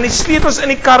 hy gaan die sleutels in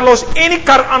die kar los en die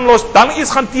kar aanlos, dan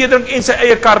eers gaan tee drink en sy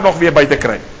eie kar nog weer buite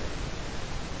kry.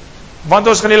 Want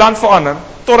ons gaan die land verander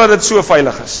totdat dit so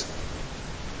veilig is.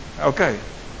 OK.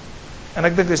 En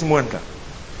ek dink dit is moontlik.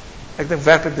 Ek dink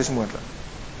werklik dit is moontlik.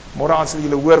 Môre aan sal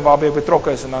julle hoor waarby ek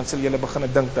betrokke is en dan sal julle begin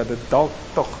dink dat dit dalk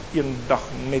tog eendag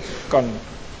net kan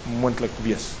moontlik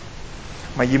wees.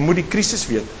 Maar jy moet die krisis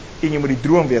weet en jy moet die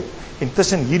droom weet. En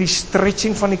tussen hierdie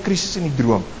stretching van die krisis en die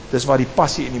droom, dis waar die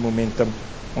passie en die momentum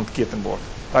ontketen word.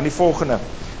 Dan die volgende.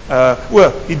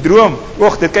 Die droom.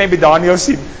 Dit kan jy by Daniel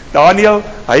sien. Daniel,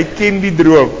 hy ken die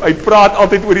droom. Hy praat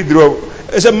altyd oor die droom.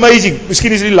 Is amazing.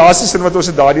 Miskien is dit die laaste sin wat ons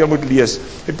in Daniel moet lees.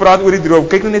 Hy praat oor die droom.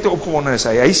 Kyk nou net hoe opgewonde is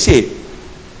hy. Hy sê,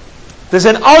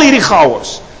 tussen al hierdie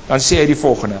chaos, dan sê hy die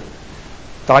volgende.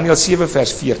 Daniel 7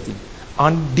 vers 14.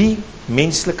 Aan die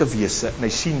menslike wese, en hy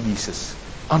sien Jesus,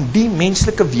 aan die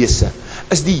menslike wese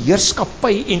is die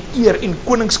heerskappy en eer en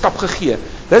koningskap gegee.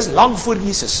 Dis lang voor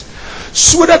Jesus.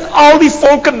 Sodat al die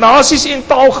volke, nasies en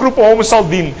taalgroepe hom sal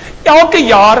dien. Elke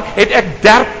jaar het ek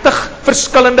 30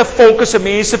 verskillende volke se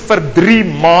mense vir 3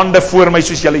 maande voor my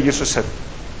soos julle hier so sit.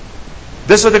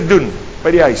 Dis wat ek doen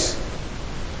by die huis.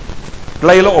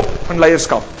 Lei hulle op in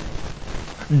leierskap.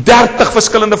 30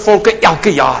 verskillende volke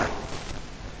elke jaar.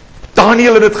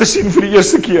 Daniel het dit gesien vir die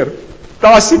eerste keer.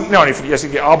 Daar sien, nou nie vir die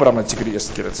eerste keer, Abraham het seker die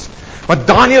eerste keer dit gesien. Maar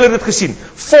Daniel het dit gesien.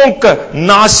 Volke,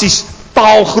 nasies,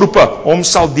 taalgroepe hom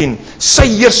sal dien. Sy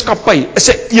heerskappy is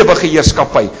 'n ewige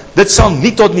heerskappy. Dit sal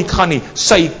nie tot niet gaan nie.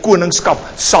 Sy koningskap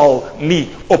sal nie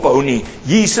ophou nie.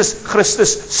 Jesus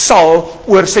Christus sal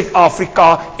oor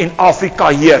Suid-Afrika en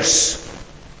Afrika heers.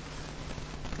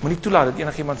 Moenie toelaat dat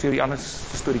enigiemand vir jou die ander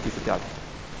storieetjie vertel.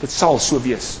 Dit sal so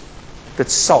wees.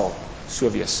 Dit sal so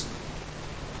wees.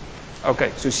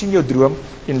 OK, so sien jou droom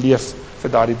en leef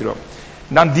vir daardie droom.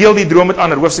 En dan deel die droom met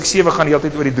ander. Hoofstuk 7 gaan die hele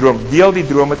tyd oor die droom. Deel die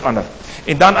droom met ander.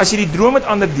 En dan as jy die droom met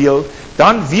ander deel,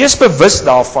 dan wees bewus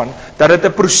daarvan dat dit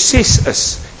 'n proses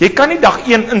is. Jy kan nie dag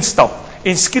 1 instap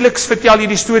en skielik vertel jy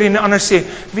die storie en die ander sê,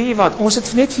 weet jy wat, ons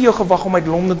het net vir jou gewag om uit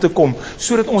Londen te kom,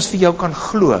 sodat ons vir jou kan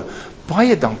glo.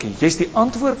 Baie dankie, jy's die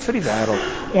antwoord vir die wêreld.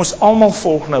 Ons almal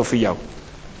volg nou vir jou.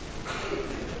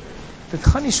 Dit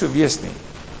gaan nie so wees nie.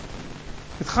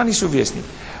 Dit gaan nie so wees nie.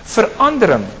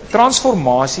 Verandering,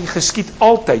 transformasie geskied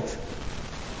altyd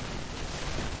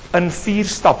in 4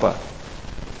 stappe.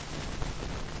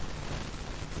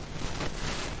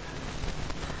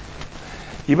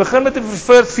 Jy begin met 'n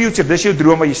preferred future, dis jou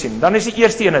droom wat jy sien. Dan is die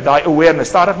eerste ene, daai awareness,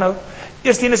 stadig nou.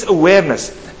 Eerste een is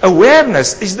awareness.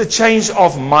 Awareness is the change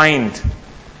of mind.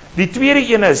 Die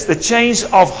tweede een is the change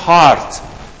of heart.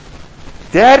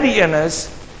 Derde een is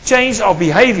change of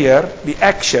behavior, die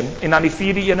action, en dan die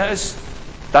vierde ene is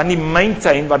dan die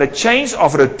maintain, wat 'n change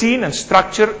of routine and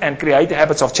structure and create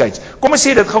habits of change. Kom ons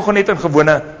sê dit gou net in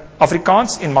gewone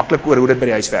Afrikaans en maklik oor hoe dit by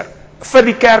die huis werk. Vir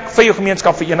die kerk, vir jou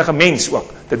gemeenskap, vir enige mens ook.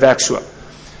 Dit werk so.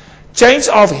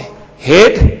 Change of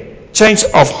head, change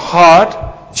of heart,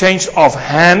 change of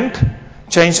hand,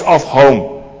 change of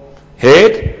home.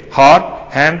 Head, heart,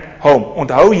 hand, home.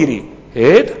 Onthou hierdie.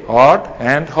 Head, heart,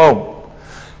 hand, home.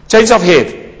 Change of head.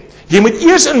 Jy moet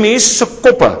eers in mense se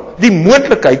koppe die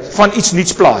moontlikheid van iets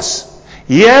nuuts plaas.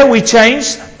 Here we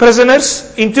change prisoners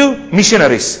into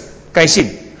missionaries. Kan jy sien?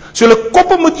 So hulle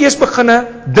koppe moet eers beginne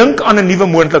dink aan 'n nuwe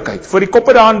moontlikheid. Voor die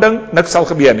koppe daaraan dink, niks sal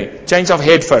gebeur nie. Change of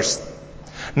head first.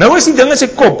 Nou is die ding in sy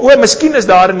kop, miskien is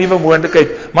daar 'n nuwe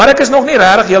moontlikheid, maar ek is nog nie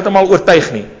regtig heeltemal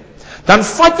oortuig nie. Dan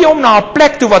vat jy hom na 'n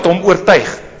plek toe wat hom oortuig,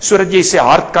 sodat jy sy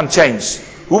hart kan change.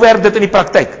 Hoe werk dit in die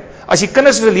praktyk? As jy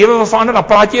kinders se lewe wil verander, dan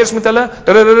praat jy eers met hulle,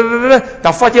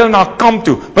 dan vat jy hulle na 'n kamp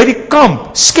toe. By die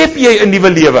kamp skep jy 'n nuwe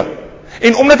lewe.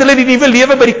 En omdat hulle die nuwe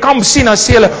lewe by die kamp sien, dan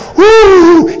sê hulle,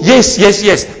 "Ooh, yes, yes,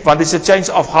 yes," want it's a change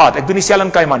of heart. Ek doen dieselfde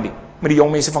in Kaimandi met die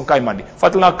jong mense van Kaimandi.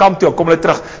 Vat hulle na 'n kamp toe, kom hulle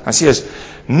terug, dan sê hulle,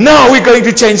 "Now we're going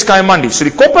to change Kaimandi." So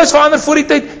die kop is verander voor die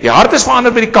tyd, die hart is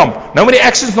verander by die kamp. Nou moet die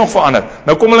actions nog verander.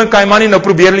 Nou kom hulle in Kaimandi, nou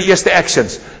probeer hulle eerste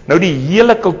actions. Nou die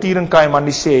hele kultuur in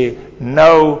Kaimandi sê,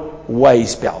 "No way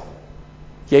spel."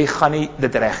 jy gaan nie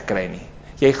dit reg kry nie.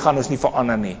 Jy gaan ons nie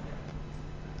verander nie.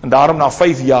 En daarom na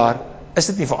 5 jaar is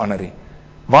dit nie verander nie.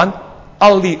 Want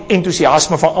al die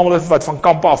entoesiasme van almal wat van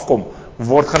kampe afkom,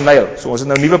 word geneil. So ons het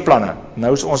nou nuwe planne.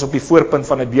 Nou is ons op die voorpunt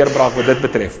van 'n deurbraak wat dit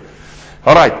betref.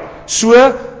 Alright, so,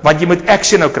 want jy moet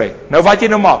action nou kry. Nou wat jy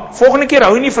nou maak, volgende keer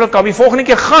hou jy nie vir 'n kampie, volgende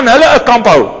keer gaan hulle 'n kamp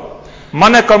hou.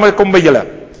 Manne kom by julle.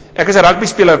 Ek is 'n rugby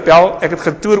speler, Pel, ek het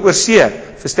getoer oor see,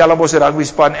 vir Stellenbosch se rugby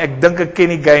span, ek dink ek ken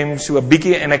die game so 'n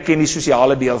bietjie en ek ken die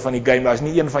sosiale deel van die game. Daar is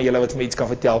nie een van julle wat my iets kan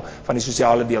vertel van die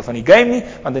sosiale deel van die game nie,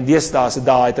 want in deesdae se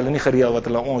dae het hulle nie gereël wat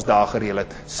hulle ons dae gereël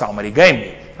het saam met die game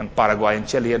nie. In Paraguay en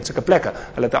Chile en sulke plekke.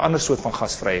 Hulle het 'n ander soort van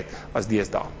gasvryheid as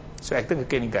deesdae. So ek dink ek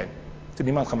ken die game. So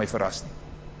niemand gaan my verras nie.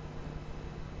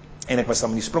 En ek was saam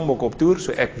met die Springbokke op toer,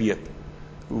 so ek weet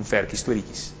hoe werk die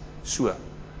storieetjies. So.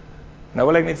 Nou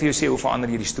wil ek net vir jou sê hoe verander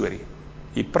jy die storie.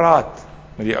 Jy praat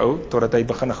met die ou totdat hy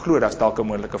begin glo dat is dalk 'n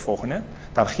moontlike volgende,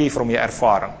 dan gee jy vir hom jou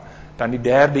ervaring. Dan die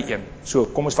derde een. So,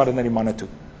 kom ons vat dit na die manne toe.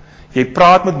 Jy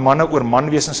praat met manne oor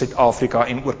manwees in Suid-Afrika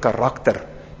en oor karakter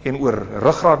en oor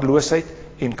ruggraatloosheid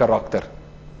en karakter.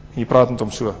 En jy praat met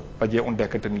hom so wat jy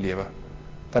ontdek het in die lewe.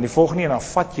 Dan die volgende een, dan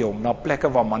vat jy hom na plekke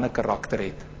waar manne karakter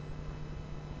het.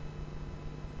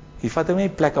 Jy vat hom nie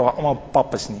plekke waar almal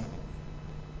pap is nie.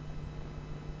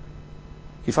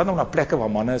 Jy vat hom na plekke waar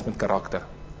manne is met karakter,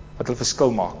 wat hulle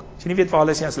verskil maak. As jy nie weet waar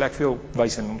hulle is nie, as ek vir jou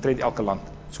wys in omtrent elke land,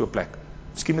 so 'n plek.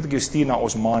 Miskien moet ek jou stuur na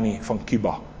Osmani van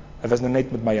Cuba. Hy was nou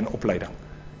net met my in opleiding.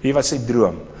 Wie was sy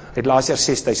droom? Hy het laas jaar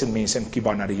 6000 mense in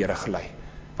Cuba na die Here gelei.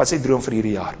 Wat is sy droom vir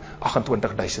hierdie jaar?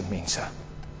 28000 mense.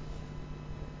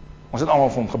 Ons het almal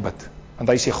vir hom gebid. Want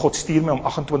hy sê, God stuur my om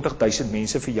 28000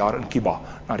 mense vir jaar in Cuba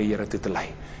na die Here toe te lei.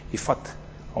 Jy vat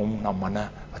hom na manne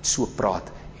wat so praat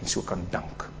en so kan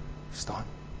dink. Staan.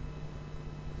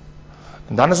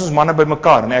 En dan is ons manne by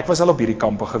mekaar, en ek was al op hierdie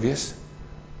kampe gewees,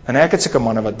 en ek het sulke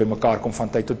manne wat by mekaar kom van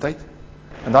tyd tot tyd,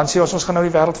 en dan sê ons gaan nou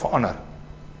die wêreld verander,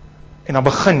 en dan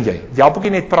begin jy help ook nie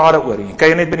net praat oor nie, kyk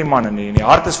jy net by die manne nie, en die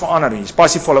hart is verander nie, jy is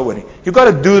passievol oor nie, you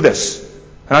gotta do this,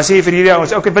 en dan sê jy vir hierdie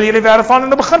ouens, okay, wil jy die wêreld verander, en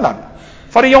dan begin dan,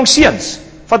 vat die jong seuns,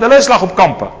 vat hulle 'n slag op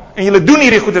kampe, en julle doen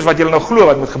hierdie goeders wat julle nou glo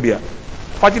wat moet gebeur,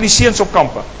 vat julle seuns op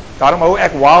kampe, daarom hou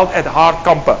ek Wild at Heart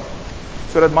kampe,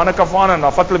 sodat manne kan verander, en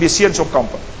dan vat hulle weer seuns op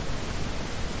kampe.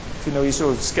 Sien nou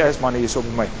hierso, skers manne hierso by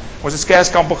my. Ons het skers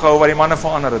kampe gehou waar die manne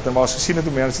verander het, en waar ons gesien het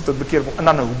hoe mense tot bekeer word, en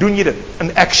dan hoe doen jy dit?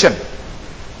 In action.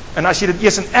 En as jy dit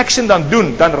eers in action dan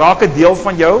doen, dan raak dit deel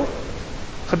van jou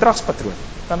gedragspatroon.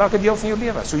 Dan raak dit deel van jou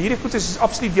lewe. So hierdie goed is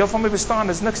absoluut deel van my bestaan,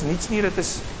 dis niks niets nie,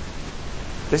 dis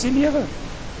die lewe.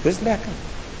 Dis lekker.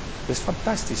 Dis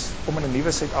fantasties om in 'n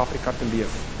nuwe Suid-Afrika te leef.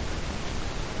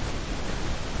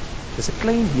 Dis 'n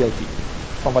klein deeltjie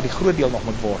van wat die groot deel nog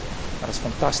moet word. Maar dit is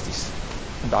fantasties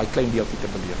om daai klein deeltjie te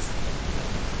beleef.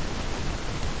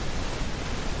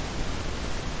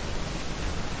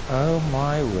 Oh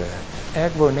my word.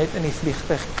 Ek wou net in die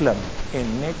vliegtuig klim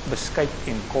en net beskuit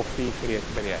en koffie vreet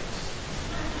by die huis.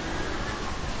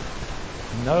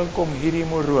 Nou kom hierdie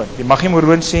moroon. Jy mag nie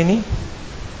moroon sê nie.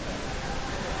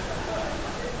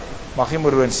 Mag nie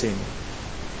moroon sê nie.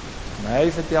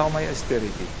 Nee, vertel my 'n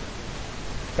storieetjie.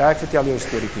 Ek vertel jou 'n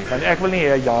storieetjie, want ek wil nie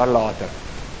 'n jaar later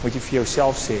moet jy vir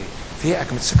jouself sê, weet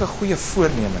ek met sulke goeie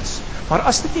voornemens, maar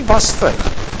as dit nie was vir,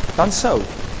 dan sou.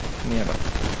 Nee wat.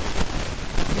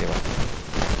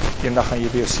 Eendag gaan jy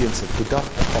by jou seun sit, Boeta,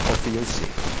 ek gaan vir jou sê,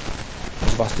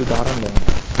 ons was toe daar in Londen,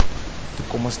 toe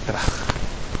kom ons terug,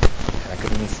 en ek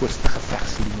het in die voorste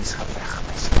gevegslinies geveg,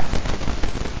 my seun.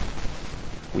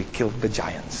 We killed the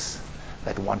giants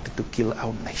that wanted to kill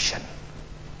our nation,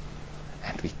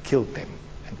 and we killed them,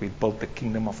 and we built the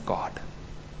kingdom of God.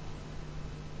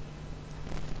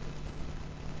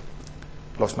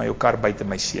 Los my jou kar buite,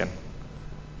 my seun,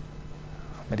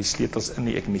 met die sleutels in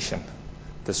die ignition.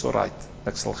 Dis alright,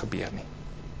 niks sal gebeur nie.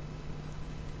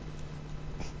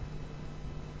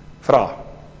 Vra.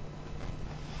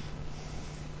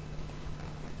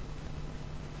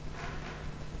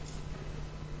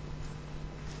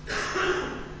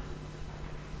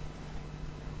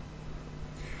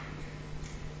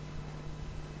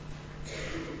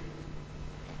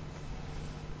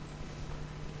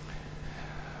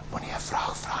 Moenie 'n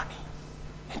vraag vra nie,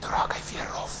 net raak hy weer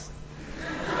rof.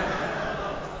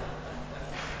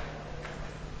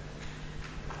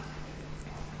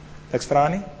 Niks vra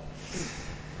nie?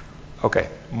 Ok,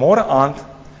 môre aand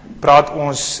praat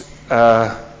ons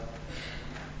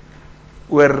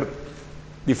oor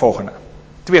die volgende.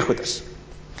 2 goeders.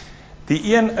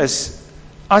 Die een is,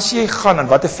 as jy gaan, en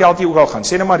wat 'n veld jy ook al gaan,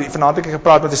 sê nou maar, vanaand het ek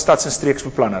gepraat met 'n stads- en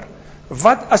streeksbeplanner.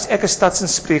 Wat as ek 'n stads- en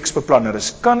streeksbeplanner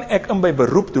is, kan ek in my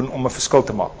beroep doen om 'n verskil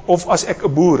te maak? Of as ek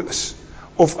 'n boer is,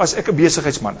 of as ek 'n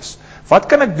besigheidsman is, wat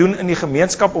kan ek doen in die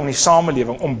gemeenskap om die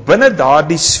samelewing, om binne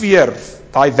daardie sfeer,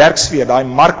 daai werksfeer, daai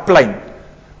markplein,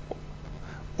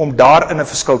 om daarin 'n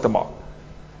verskil te maak.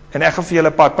 En ek gaan vir julle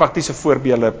 'n paar praktiese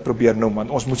voorbeelde probeer noem, want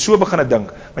ons moet so begin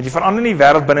dink, want jy verander nie die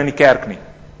wêreld binne in die kerk nie.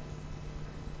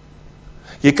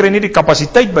 Jy kry nie die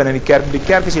kapasiteit binne in die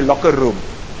kerk is die locker room.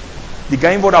 Die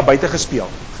game word daar buite gespeel.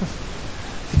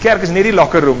 Die kerk is nie die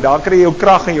locker room, daar kry jy jou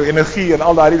krag en jou energie en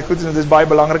al daardie goed, en dit is baie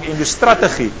belangrik, en jou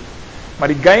strategie. Maar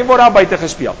die game word daar buite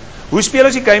gespeel. Hoe speel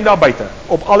ons die game daar buite?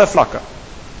 Op alle vlakke.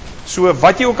 So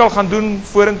wat jy ook al gaan doen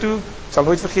vorentoe, ek sal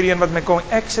nooit vergeet die een wat my kom,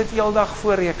 ek sit heeldag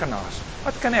voor rekenaars.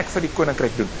 Wat kan ek vir die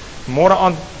koninkryk doen? Môre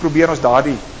aand probeer ons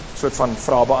daardie soort van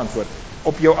vrae beantwoord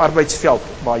op jou arbeidsveld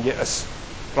waar jy is.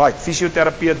 Right,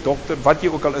 fisioterapeut, dokter, wat jy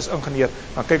ook al is, ingenieur,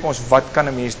 dan kyk ons wat kan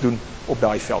 'n mens doen op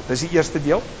daai veld. Dis die eerste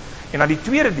deel. En dan die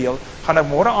tweede deel gaan ek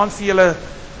môre aand vir julle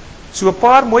so 'n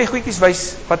paar mooi goedjies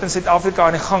wys wat in Suid-Afrika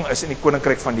aan die gang is in die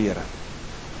koninkryk van die Here.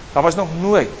 Daar was nog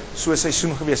nooit so 'n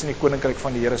seisoen gewees in die koninkryk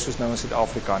van die Here soos nou in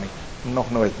Suid-Afrika nie.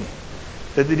 Nog nooit nie.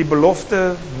 Dit het die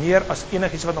belofte meer as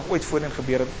enigiets wat nog ooit voorheen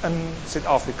gebeur het in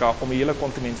Suid-Afrika om die hele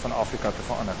kontinent van Afrika te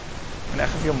verander. En ek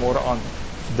gaan vir jou môre aand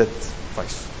dit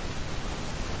wys.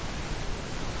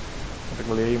 Want ek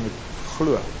wil hê jy moet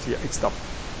glo as jy uitstap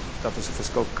dat ons 'n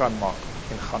verskil kan maak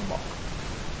en gaan maak.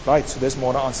 Right, so dis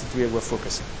môre aand se twee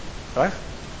hooffokusse. Reg?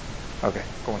 Okay,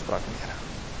 kom ons praat met die Here.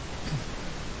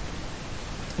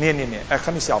 Nee, ek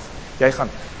gaan nie self. Jy gaan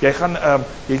jy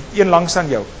het een langs aan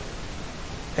jou.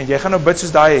 En jy gaan nou bid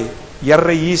soos daai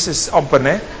Here Jesus amper,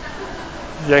 né?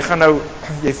 Jy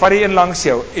vat die een langs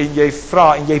jou en jy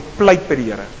vra en jy pleit by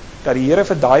die Here dat die Here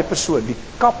vir daai persoon die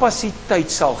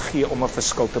kapasiteit sal gee om 'n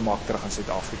verskil te maak terug in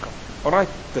Suid-Afrika. Alright,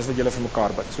 dis wat julle vir mekaar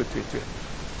bid, so 2-2.